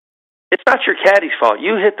do. It's not your caddy's fault.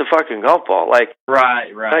 You hit the fucking golf ball. Right.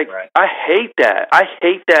 I hate that.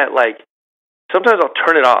 Sometimes I'll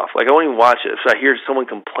turn it off. I won't even watch it if I hear someone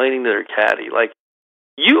complaining to their caddy.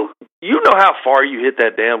 you know how far you hit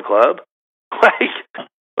that damn club.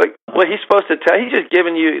 Like what he's supposed to tell. He's just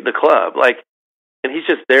giving you the club, like, and he's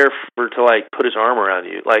just there to like put his arm around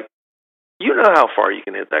you. Like, you know how far you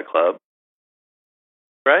can hit that club,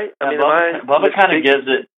 right? I mean, Bubba kind of gives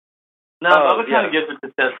it. No, Bubba kind of gives it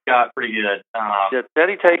to Ted Scott pretty good. Yeah,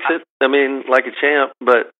 Teddy takes it. I mean, like a champ,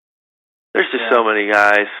 but there's just so many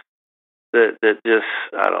guys that just,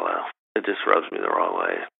 I don't know. It just rubs me the wrong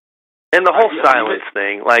way. And the whole silence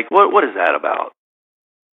thing, like, what is that about?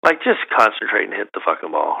 Like, just concentrate and hit the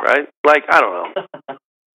fucking ball, right? Like, I don't know.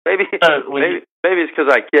 Maybe it's because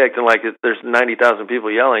I kicked and, like, there's 90,000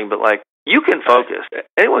 people yelling, but, like, you can focus.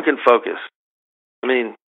 Anyone can focus. I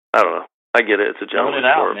mean, I don't know. I get it. It's a gentleman's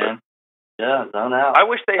sport. Man. Yeah, zone out. I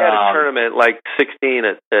wish they had a tournament like 16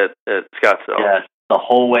 at Scottsdale. Yeah, the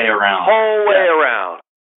whole way around. Around.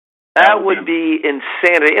 That would be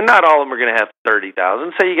insanity. And not all of them are going to have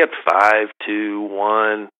 30,000. Say you get 5, 2,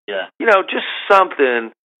 1. Yeah. You know, just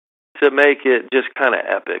something to make it just kind of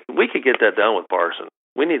epic. We could get that done with Parson.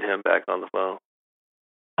 We need him back on the phone.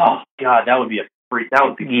 Oh, God, that would be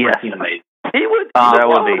freaking amazing. He would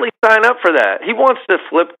probably sign up for that. He wants to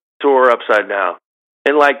flip the tour upside down.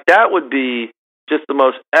 And, like, that would be just the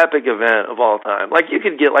most epic event of all time. Like, you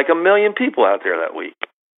could get, like, 1 million people out there that week.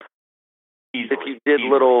 If you did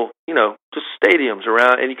little, you know, just stadiums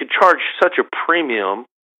around, and you could charge such a premium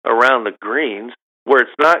around the greens where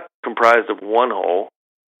it's not comprised of one hole.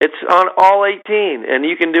 It's on all 18, and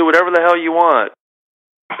you can do whatever the hell you want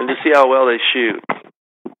and just see how well they shoot.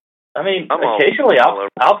 I mean, occasionally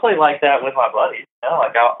I'll play like that with my buddies. You know,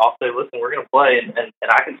 like I'll say, listen, we're going to play, and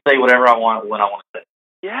I can say whatever I want when I want to say.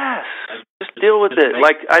 Yes, just deal with it.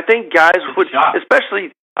 Like, I think guys would,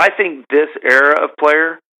 especially, I think this era of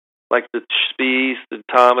player, like the Spieths, the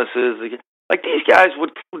Thomases, like these guys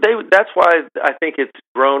that's why I think it's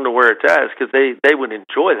grown to where it's at, is because they would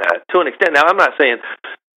enjoy that to an extent. Now, I'm not saying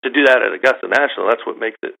to do that at Augusta National. That's what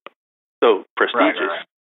makes it so prestigious. Right.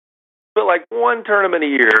 But like one tournament a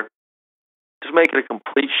year, just make it a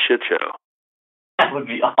complete shit show. That would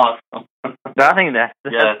be awesome. I think that's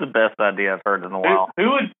the best idea I've heard in a while.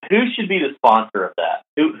 Who should be the sponsor of that?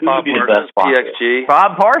 Who would be the best sponsor? TXG.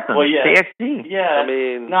 Bob Parsons. Well, yeah. TXG. Yeah. I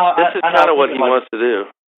mean, this is kind of what he wants to do.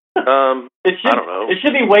 I don't know. It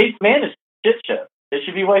should be Waste Management shit show. It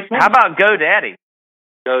should be Waste Management. How about GoDaddy?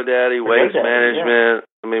 GoDaddy, Waste Management.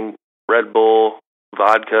 Yeah. I mean, Red Bull,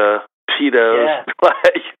 vodka, Tito's.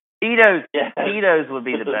 Yeah. Tito's would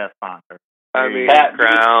be the best sponsor. I mean, Pat,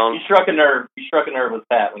 Crown. You struck a nerve. You struck a nerve with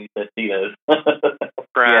Pat when you said Tito's.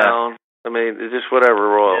 Crown. I mean, it's just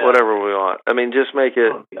whatever we want. I mean, just make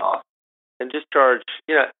it awesome. And just charge.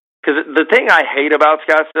 You know, because the thing I hate about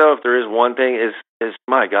Scottsdale, if there is one thing, is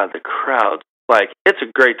my God, the crowd. Like, it's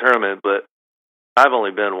a great tournament, but I've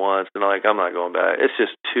only been once, and like I'm not going back. It's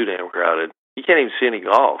just too damn crowded. You can't even see any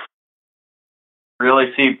golf.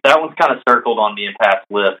 Really? See, that one's kind of circled on me and Pat's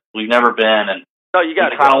list. We've never been, and no, you got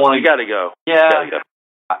to go. You got to go. Yeah.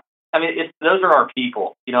 I mean, those are our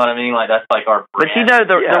people. You know what I mean? Like, that's like our brand. But you know,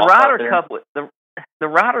 the Ryder Cup, the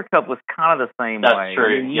Ryder Cup was kind of the same way. That's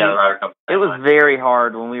true. The Ryder Cup. It was very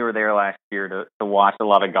hard when we were there last year to watch a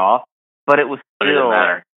lot of golf, but it was still. It didn't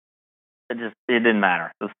matter. It didn't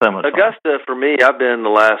matter. It was so much Augusta, for me, I've been the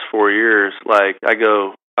last 4 years. Like, I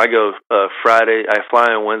go Friday, I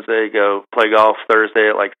fly on Wednesday, go play golf Thursday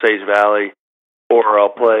at like Sage Valley, or I'll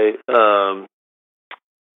play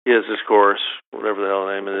this course, whatever the hell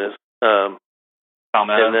the name it is.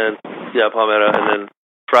 Palmetto. And then Palmetto, and then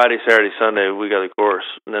Friday, Saturday, Sunday we got the course,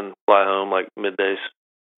 and then fly home like middays.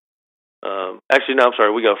 Actually, no, I'm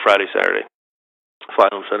sorry, we go Friday, Saturday, fly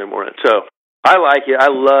home Sunday morning. So I like it. I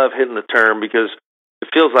love hitting the turn because it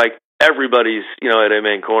feels like everybody's, at a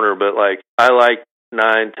main corner, but like I like 9,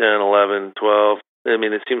 10, 11, 12. I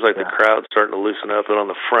mean, it seems like the crowd's starting to loosen up, and on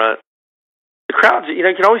the front, the crowds, you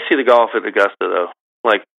can always see the golf at Augusta though.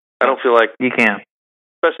 Like, I don't feel like you can,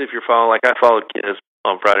 especially if you're following. Like, I followed kids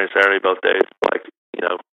on Friday and Saturday both days. Like,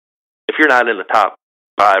 if you're not in the top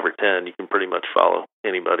 5 or 10, you can pretty much follow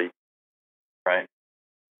anybody. Right.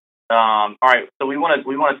 All right. So we want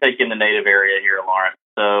to take in the native area here, Lawrence.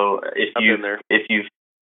 So if you've,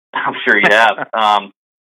 I'm sure you have.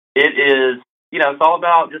 It is, it's all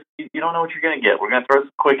about just you don't know what you're going to get. We're going to throw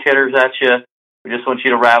some quick hitters at you. We just want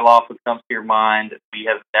you to rattle off what comes to your mind. We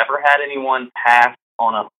have never had anyone pass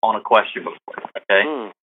on a question before.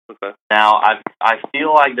 Okay. Okay. Now I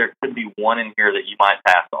feel like there could be one in here that you might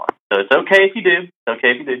pass on. So it's okay if you do. It's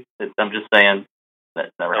okay if you do. I'm just saying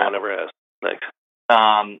that's never happened. No one ever has. Thanks.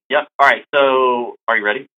 Yep. All right. So are you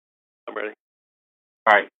ready? I'm ready.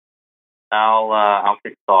 All right. I'll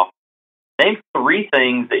kick this off. Name 3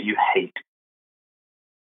 things that you hate.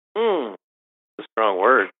 That's a strong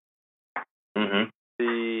word. Mm-hmm.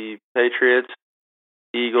 The Patriots,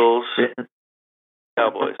 Eagles,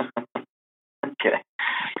 Cowboys. Okay.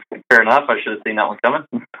 Fair enough. I should have seen that one coming.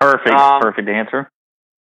 Perfect answer.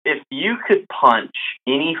 If you could punch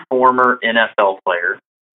any former NFL player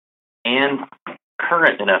and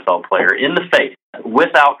current NFL player in the face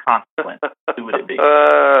without consequence, who would it be?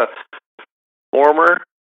 Former?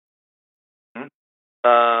 Hmm?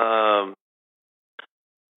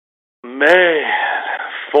 Man,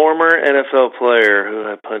 former NFL player who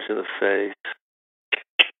I punched in the face.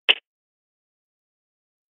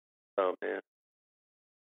 Oh, man.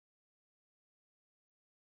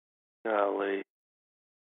 Golly.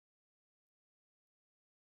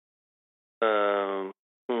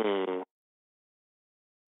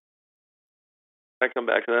 Can I come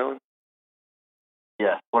back to that one?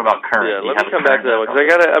 Yeah. What about current? Yeah, let me come back to that one because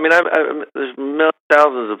there's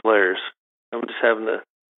thousands of players. I'm just having to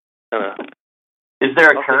kind of. Is there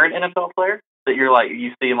a current NFL player that you're like,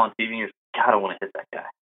 you see him on TV and you're like, God, I want to hit that guy?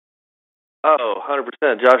 Oh,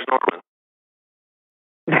 100%. Josh Norman.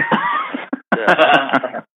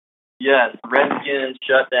 Yeah. Yes. Redskins,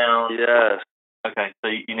 shutdown. Yes. Okay, so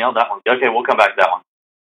you nailed that one. Okay, we'll come back to that one.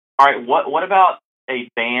 All right, what about a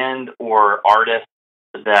band or artist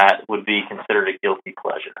that would be considered a guilty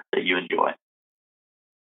pleasure that you enjoy?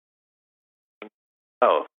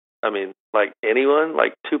 Oh, I mean, like anyone?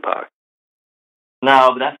 Like Tupac?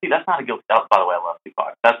 No, but that's not a guilty. Oh, by the way, I love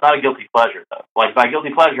Tupac. That's not a guilty pleasure, though. Like, by guilty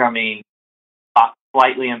pleasure, I mean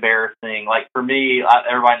slightly embarrassing. Like, for me,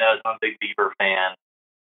 everybody knows I'm a big Bieber fan.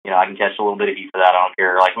 You know, I can catch a little bit of heat for that. I don't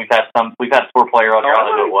care. Like, we've had a tour player on here. I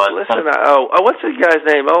don't know who it was. Listen, what's this guy's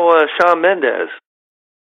name? Shawn Mendes.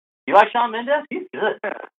 You like Shawn Mendes? He's good.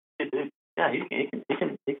 Yeah. Yeah, he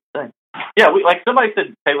can sing. Yeah, like somebody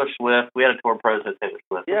said Taylor Swift. We had a tour pro that said Taylor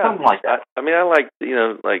Swift. Yeah, something like that. I mean, I like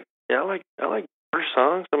I like her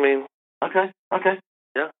songs. I mean, okay,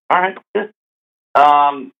 yeah. All right, good.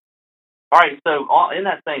 All right. So in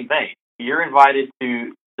that same vein, you're invited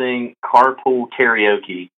to sing carpool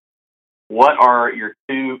karaoke. What are your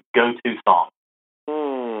two go-to songs?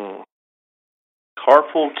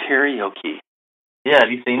 Carpool karaoke. Yeah,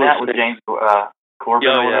 have you seen that with James Corbin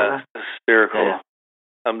or whatever? Yeah, hysterical. Yeah.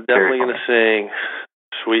 I'm definitely going to sing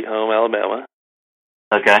Sweet Home Alabama.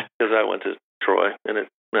 Okay. Because I went to Troy, and I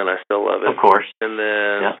still love it. Of course. And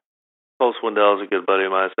then Pulse Wendell is a good buddy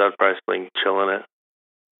of mine, so I'd probably sing Chillin' It.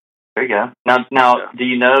 There you go. Now, do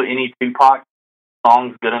you know any Tupac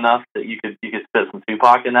songs good enough that you could spit some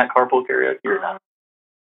Tupac in that carpool karaoke or not?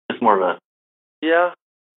 Just more of a. Yeah,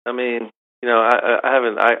 I mean, you know, I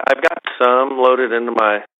haven't. I've got some loaded into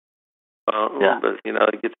my phone, but you know,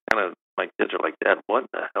 it gets kind of. My kids are like, Dad, what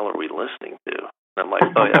the hell are we listening to? And I'm like,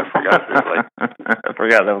 oh yeah, I forgot.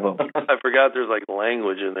 I forgot there's like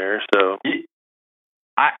language in there. So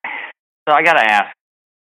I got to ask,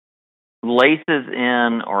 laces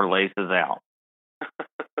in or laces out?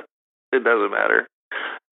 It doesn't matter.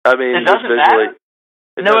 I mean, it doesn't matter.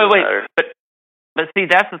 Wait. But see,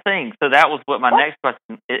 that's the thing. So that was what my next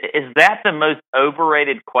question is. That the most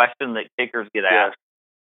overrated question that kickers get asked?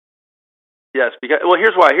 Yes, because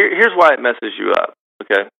here's why. Here's why it messes you up.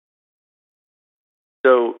 Okay,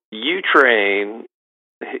 so you train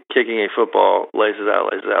kicking a football, laces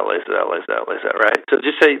out, right? So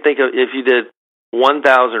just think of if you did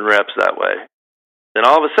 1,000 reps that way, then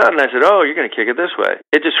all of a sudden I said, "Oh, you're going to kick it this way."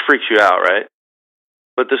 It just freaks you out, right?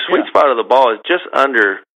 But the sweet spot of the ball is just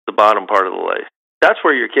under the bottom part of the lace. That's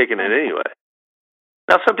where you're kicking it anyway.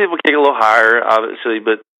 Now, some people kick a little higher, obviously,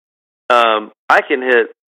 but I can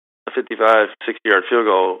hit a 55, 60-yard field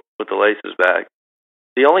goal with the laces back.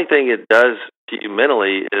 The only thing it does to you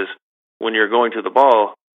mentally is when you're going to the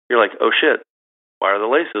ball, you're like, oh, shit, why are the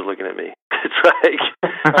laces looking at me? It's like,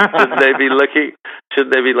 shouldn't they be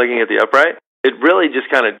looking at the upright? It really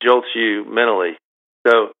just kind of jolts you mentally.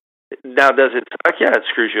 So now does it suck? Yeah, it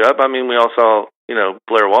screws you up. I mean, we all saw,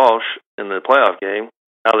 Blair Walsh in the playoff game,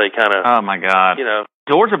 how they kind of, oh, my God.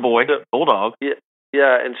 Georgia boy, Bulldog.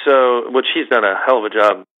 Yeah, and so, she's done a hell of a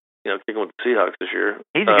job, kicking with the Seahawks this year.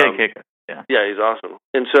 He's a good kicker. Yeah, he's awesome.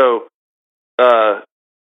 And so,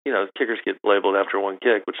 kickers get labeled after one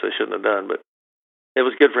kick, which they shouldn't have done, but it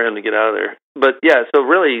was good for him to get out of there. But yeah, so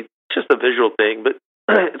really, it's just a visual thing. But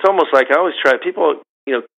it's almost like I always try. People,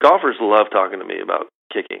 golfers love talking to me about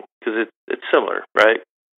kicking because it's similar, right?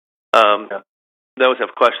 They always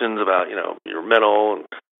have questions about your mental and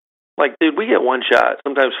like, dude, we get one shot,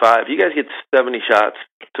 sometimes 5. You guys get 70 shots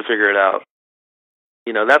to figure it out.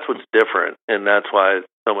 That's what's different, and that's why it's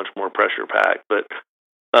so much more pressure packed. But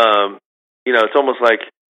it's almost like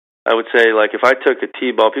I would say, like, if I took a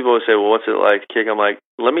T-ball, people would say, well, what's it like to kick? I'm like,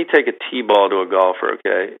 let me take a T-ball to a golfer,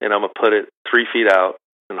 okay? And I'm going to put it 3 feet out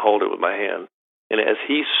and hold it with my hand. And as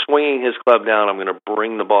he's swinging his club down, I'm going to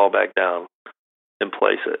bring the ball back down and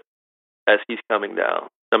place it as he's coming down.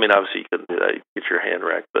 I mean, obviously, you couldn't do that. You get your hand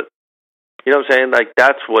wrecked. But, you know what I'm saying? Like,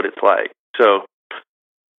 that's what it's like. So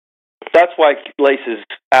that's why it laces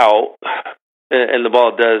out, and the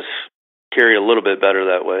ball does carry a little bit better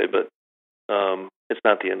that way. But it's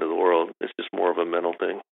not the end of the world. It's just more of a mental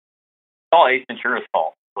thing. It's all Ace Ventura's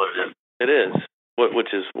fault. What it is. It is,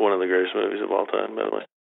 which is one of the greatest movies of all time, by the way.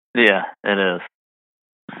 Yeah, it is.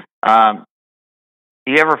 Do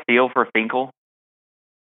you ever feel for Finkel?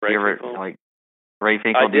 Ray you ever Finkel? like Ray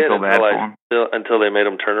Finkel? I did feel bad for him? until they made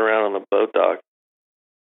him turn around on the boat dock.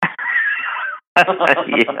 Yeah.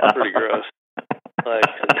 Pretty gross. Like,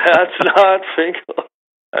 that's not Finkel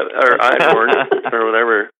or Einhorn or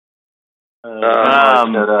whatever.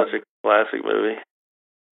 That's a classic movie.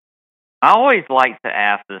 I always like to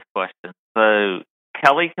ask this question. So,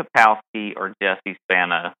 Kelly Kapowski or Jesse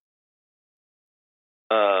Spano?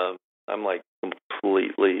 I'm like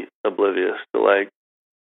completely oblivious to like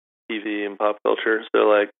TV and pop culture. So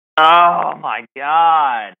like, oh my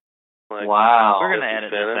god! Like, wow, we're gonna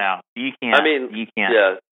edit this out. You can't. I mean, you can't.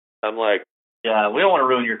 Yeah, I'm like, yeah, we don't want to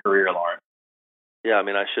ruin your career, Lawrence. Yeah, I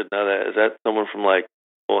mean, I should know that. Is that someone from like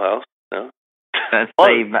Full House? No. That's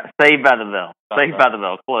Saved by the Bell. Saved by the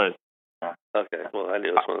Bell. Close. Okay, well, I knew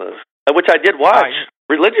it was one of those, which I did watch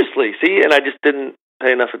religiously. See, and I just didn't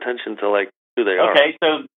pay enough attention to like who they are. Okay,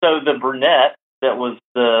 so the brunette that was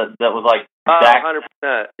like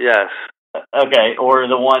 100%, yes. Okay, or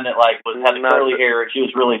the one that like had the curly hair and she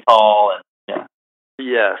was really tall and yeah.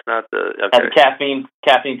 Yes, not the had the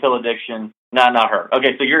caffeine pill addiction. No, not her.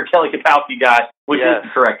 Okay, so you're a Kelly Kapowski guy, which is the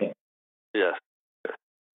correct answer. Yes.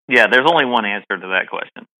 Yeah, there's only one answer to that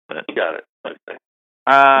question. But you got it. Okay.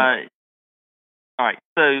 All right.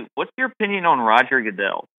 So, what's your opinion on Roger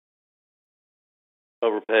Goodell?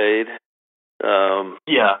 Overpaid.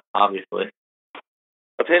 Yeah, obviously.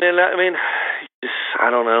 Opinion. I mean, I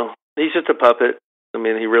don't know. He's just a puppet. I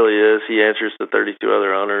mean, he really is. He answers to 32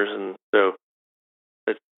 other owners, and so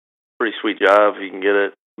it's a pretty sweet job if you can get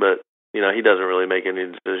it. But you know, he doesn't really make any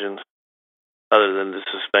decisions other than to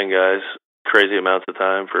suspend guys crazy amounts of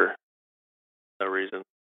time for no reason.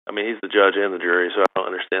 I mean, he's the judge and the jury, so I don't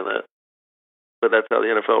understand that. But that's how the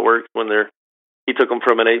NFL works. He took them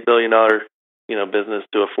from an $8 billion, business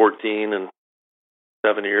to a 14 and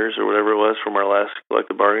 7 years or whatever it was from our last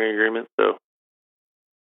collective bargaining agreement. So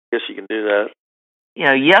I guess you can do that.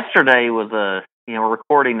 Yesterday was we're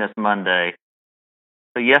recording this Monday.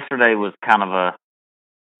 So yesterday was kind of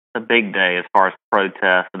a big day as far as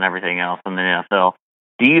protests and everything else in the NFL.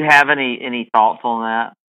 Do you have any thoughts on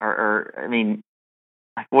that? Or I mean,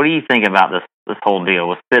 what do you think about this whole deal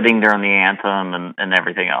with sitting during the anthem and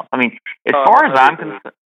everything else? I mean, as far as I'm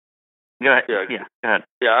concerned, go ahead. Go ahead.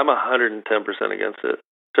 Yeah, I'm 110% against it.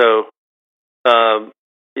 So,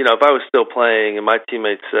 if I was still playing and my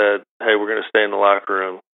teammates said, "Hey, we're going to stay in the locker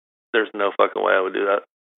room," there's no fucking way I would do that.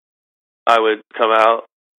 I would come out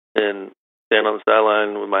and stand on the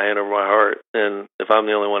sideline with my hand over my heart, and if I'm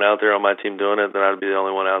the only one out there on my team doing it, then I'd be the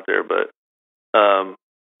only one out there. But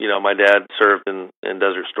my dad served in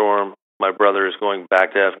Desert Storm. My brother is going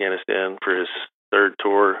back to Afghanistan for his 3rd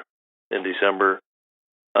tour in December.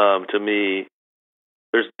 To me,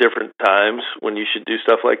 there's different times when you should do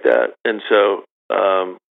stuff like that, and so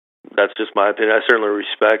that's just my opinion. I certainly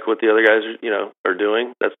respect what the other guys are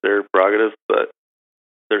doing. That's their prerogative, but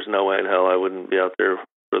there's no way in hell I wouldn't be out there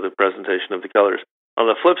for the presentation of the colors. On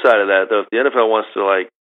the flip side of that, though, if the NFL wants to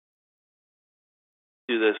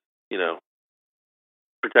do this,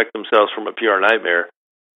 protect themselves from a PR nightmare,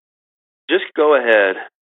 just go ahead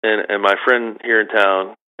and my friend here in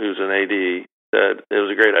town, who's an AD, said it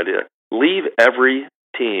was a great idea. Leave every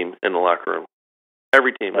team in the locker room.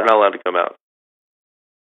 Every team. They're not allowed to come out.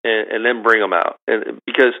 And then bring them out. And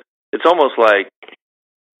because it's almost like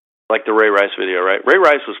the Ray Rice video, right? Ray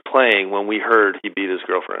Rice was playing when we heard he beat his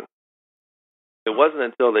girlfriend. It wasn't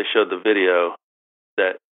until they showed the video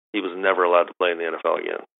that he was never allowed to play in the NFL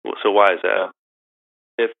again. So why is that?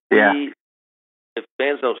 If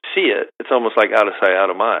fans don't see it, it's almost like out of sight, out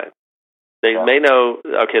of mind. They may know,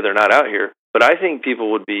 okay, they're not out here, but I think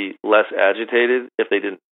people would be less agitated if they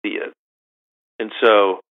didn't see it. And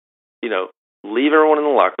so, leave everyone in the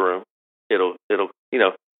locker room. It'll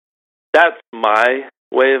that's my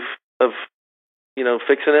way of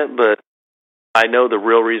fixing it, but I know the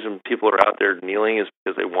real reason people are out there kneeling is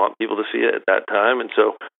because they want people to see it at that time, and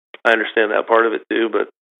so I understand that part of it too, but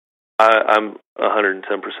I'm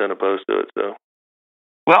 110% opposed to it, so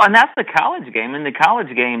Well, and that's the college game. In the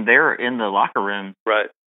college game, they're in the locker room. Right.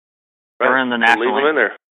 They're in the national. Leave them in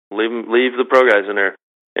there. Leave the pro guys in there.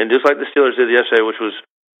 And just like the Steelers did yesterday, which was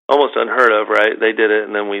almost unheard of, right? They did it,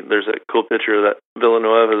 and then there's a cool picture of that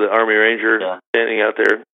Villanova, the Army Ranger, standing out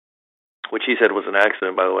there, which he said was an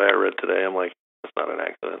accident, by the way. I read today. I'm like, that's not an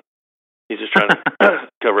accident. He's just trying to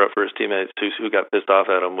cover up for his teammates who got pissed off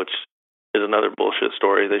at him, which is another bullshit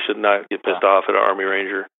story. They should not get pissed off at an Army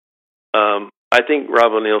Ranger. I think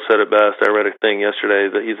Rob O'Neill said it best. I read a thing yesterday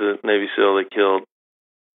that he's a Navy SEAL that killed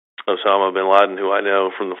Osama bin Laden, who I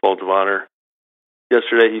know from the Folds of Honor.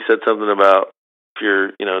 Yesterday he said something about if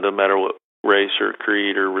you're, no matter what race or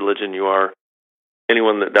creed or religion you are,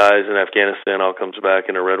 anyone that dies in Afghanistan all comes back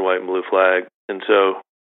in a red, white, and blue flag. And so,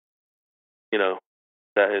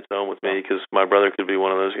 that hits home with me because my brother could be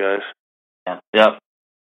one of those guys. Yeah.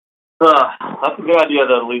 That's a good idea,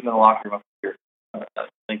 though, leaving the locker room up here. I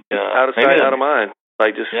think, out of sight, out of mind.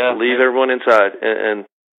 Like, just leave everyone inside. And,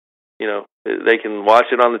 they can watch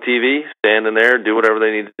it on the TV, stand in there, do whatever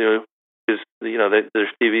they need to do. Because,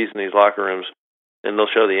 there's TVs in these locker rooms, and they'll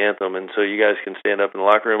show the anthem. And so you guys can stand up in the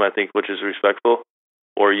locker room, I think, which is respectful.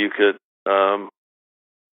 Or you could,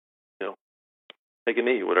 take a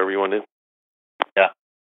knee, whatever you want to do. Yeah.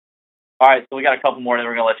 All right, so we got a couple more, then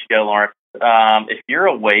we're going to let you go, Lawrence. If you're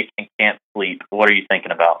awake and can't sleep, what are you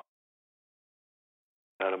thinking about?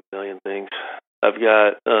 Got a million things. I've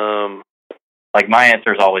got... my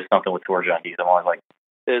answer is always something with tour junkies. I'm always like...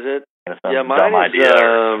 Is it? Yeah, mine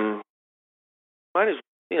is,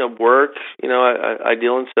 work. I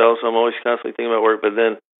deal in sales, so I'm always constantly thinking about work. But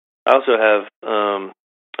then I also have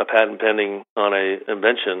a patent pending on a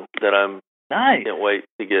invention that can't wait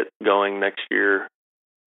to get going next year.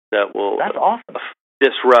 That will That's awesome.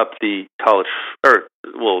 Disrupt the college, or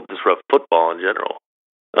will disrupt football in general.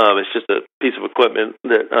 It's just a piece of equipment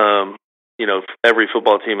that every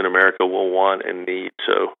football team in America will want and need.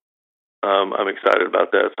 So I'm excited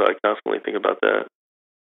about that. So I constantly think about that.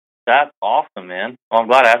 That's awesome, man. Well, I'm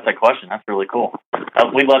glad I asked that question. That's really cool.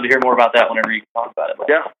 We'd love to hear more about that whenever you talk about it.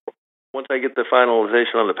 Yeah. Once I get the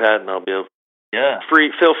finalization on the patent, I'll be able.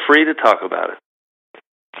 Feel free to talk about it.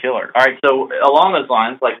 Killer. All right, so along those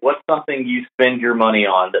lines, what's something you spend your money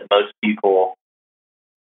on that most people,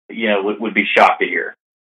 would be shocked to hear?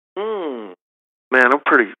 Man, I'm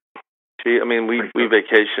pretty cheap. I mean, we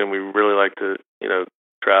vacation. We really like to,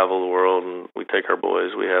 travel the world, and we take our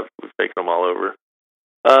boys. We've taken them all over.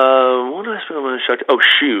 What do I spend my money on? Oh,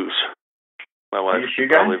 shoes. My wife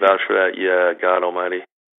probably vouch for that. Yeah, God Almighty.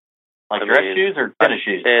 Dress shoes or tennis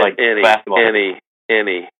shoes? Basketball?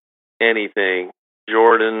 Anything.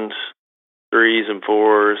 Jordans, 3s and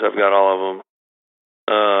 4s. I've got all of them.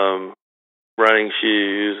 Running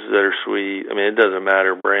shoes that are sweet. I mean, it doesn't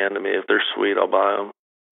matter brand to me. If they're sweet, I'll buy them.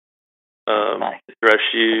 Dress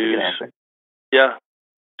shoes. Yeah.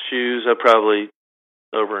 Shoes, I probably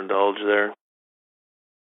overindulge there.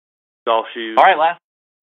 Golf shoes. All right,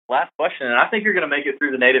 last question, and I think you're going to make it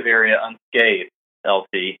through the native area unscathed,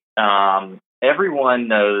 LT. Everyone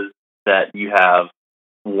knows that you have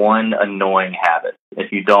one annoying habit.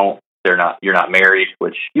 If you don't, you're not married,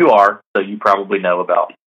 which you are, so you probably know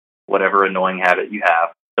about whatever annoying habit you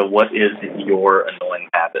have. So what is your annoying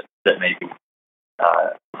habit that maybe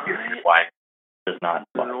your wife does not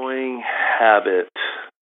like? Annoying habit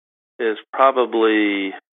is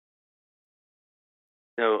probably,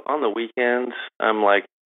 on the weekends, I'm like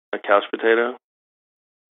a couch potato.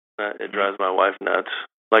 It drives my wife nuts.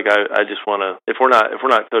 I just want to, if we're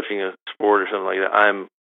not coaching a sport or something like that, I'm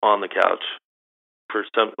on the couch for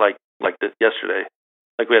some, yesterday.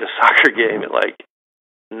 We had a soccer game at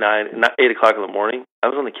 8 o'clock in the morning. I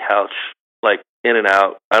was on the couch, in and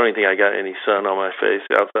out. I don't even think I got any sun on my face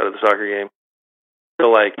outside of the soccer game.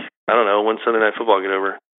 So, I don't know, when Sunday Night Football get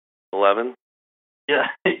over? 11? Yeah,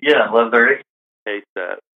 11:30. Hates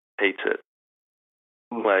that. Hates it.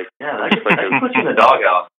 That puts you in the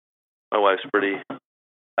doghouse. My wife's pretty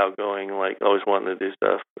outgoing, always wanting to do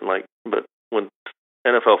stuff. But when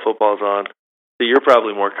NFL football's on, so you're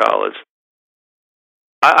probably more college.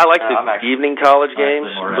 I like the evening college games,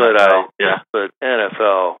 but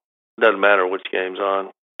NFL, doesn't matter which game's on.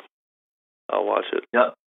 I'll watch it.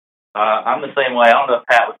 Yep. I'm the same way. I don't know if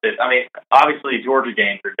Pat would say. I mean, obviously Georgia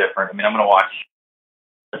games are different. I mean, I'm going to watch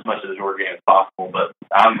as much of the Georgia game as possible, but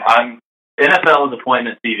I'm NFL is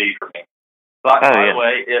appointment TV for me. But by the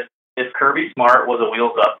way, if Kirby Smart was a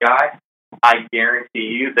wheels up guy, I guarantee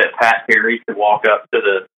you that Pat Perry could walk up to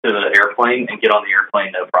the airplane and get on the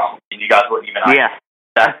airplane no problem, and you guys wouldn't even.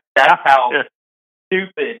 That's how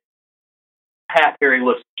stupid Pat Perry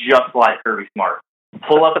looks, just like Kirby Smart.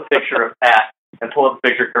 Pull up a picture of Pat and pull up a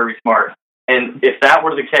picture of Kirby Smart. And if that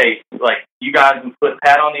were the case, like, you guys would put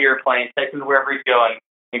Pat on the airplane, take him to wherever he's going,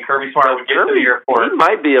 and Kirby Smart would get to the airport. He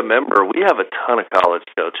might be a member. We have a ton of college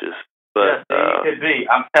coaches. But, yes, he could be.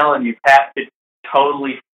 I'm telling you, Pat could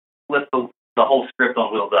totally flip the whole script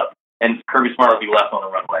on Wheels Up, and Kirby Smart would be left on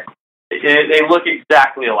the runway. They look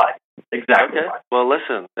exactly alike. Exactly alike. Well,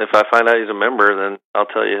 listen, if I find out he's a member, then I'll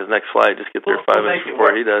tell you his next flight. Just get there 5 minutes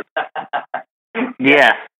before he does.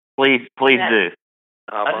 Yeah, please do.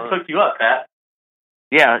 I just hooked you up, Pat.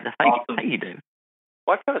 Yeah, thank you do.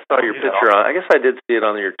 Well, I kind of saw your picture on. I guess I did see it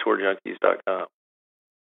on your tourjunkies.com.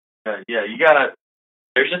 Yeah, you gotta.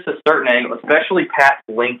 There's just a certain angle, especially Pat's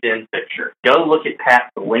LinkedIn picture. Go look at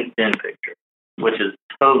Pat's LinkedIn picture, which is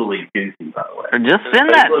totally goofy, by the way. Or just send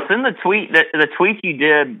the tweet, the tweet you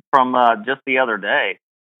did from just the other day,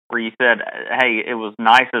 where you said, "Hey, it was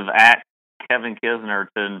nice of Kevin Kisner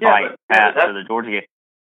to invite Pat to the Georgia game."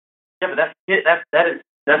 Yeah, but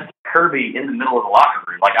that's Kirby in the middle of the locker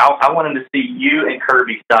room. Like, I want him to see you and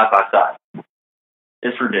Kirby side by side.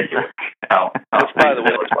 It's ridiculous. That's by the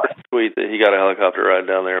way, sweet that he got a helicopter ride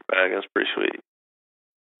down there and back. That's pretty sweet.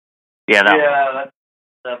 Yeah,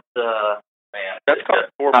 that's man. That's cost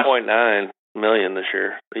 $4.9 million this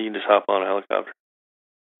year. You can just hop on a helicopter.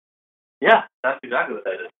 Yeah, that's exactly what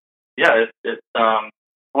that is. Yeah, it's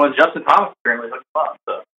well, Justin Thomas apparently hooked him up,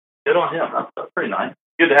 so good on him. That's pretty nice.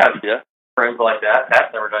 Good to have friends like that.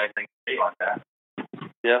 Pat's never done anything to me like that.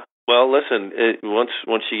 Yeah. Well, listen.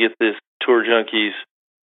 Once you get this Tour Junkies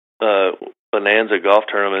Bonanza golf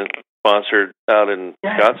tournament sponsored out in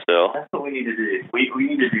Scottsdale, that's what we need to do. We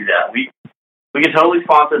need to do that. We can totally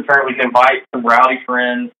sponsor the tournament. We can invite some rowdy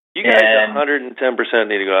friends. You guys 110%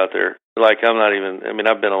 need to go out there. Like, I'm not even. I mean,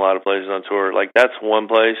 I've been a lot of places on tour. Like, that's one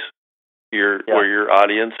place where your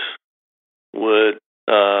audience would.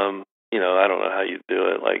 I don't know how you do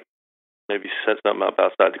it. Like, maybe set something up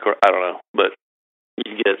outside the court. I don't know, but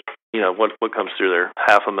you get, what comes through there?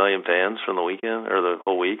 500,000 fans from the weekend or the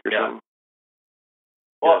whole week or something.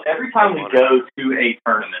 Well, every time we go to a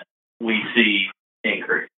tournament, we see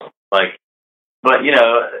increase. Like, but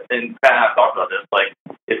and Pat and I talked about this. Like,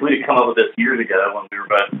 if we'd have come up with this years ago when we were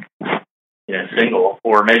both, single,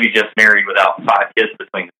 or maybe just married without 5 kids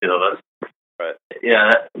between the two of us. Right.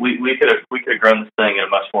 Yeah, we could have grown this thing at a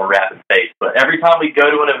much more rapid pace. But every time we go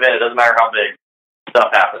to an event, it doesn't matter how big,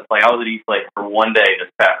 stuff happens. Like, I was at East Lake for one day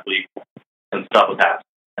this past week, and stuff was happening.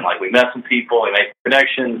 And like, we met some people, we made some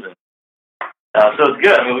connections, and so it's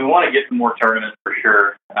good. I mean, we want to get some more tournaments for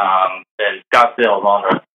sure. And Scottsdale is on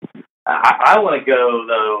the. I want to go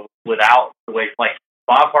though without the way, like,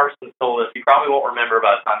 Bob Parsons told us. You probably won't remember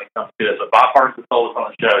by the time it comes to this, but Bob Parsons told us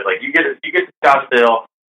on the show, like, you get to Scottsdale,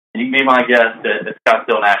 and you can be my guest at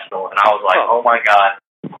Scottsdale National. And I was like, oh my God,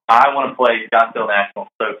 I want to play Scottsdale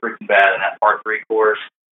National so freaking bad in that par 3 course,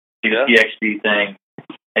 do the PXG thing,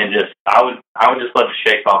 and I would just love to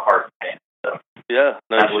shake Bob Parsons' hand. So yeah,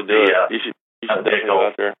 no, you should do it. You should definitely go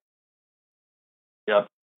out there. Yep.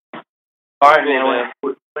 All right, man.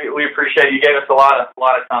 We appreciate it. You gave us a lot of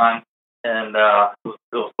time, and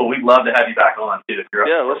we'd love to have you back on too if you're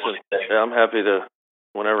up. Listen. Yeah, I'm happy to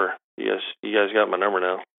whenever. You guys got my number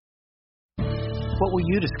now. What will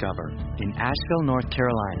you discover in Asheville, North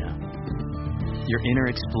Carolina? Your inner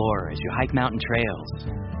explorer as you hike mountain trails.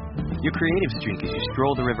 Your creative streak as you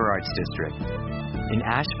stroll the River Arts District. In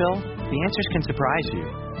Asheville, the answers can surprise you.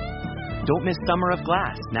 Don't miss Summer of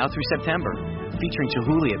Glass, now through September, featuring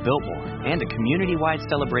Chihuly at Biltmore and a community-wide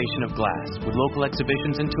celebration of glass with local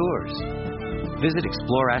exhibitions and tours. Visit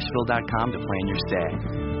exploreasheville.com to plan your stay.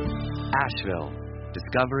 Asheville,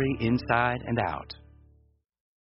 discovery inside and out.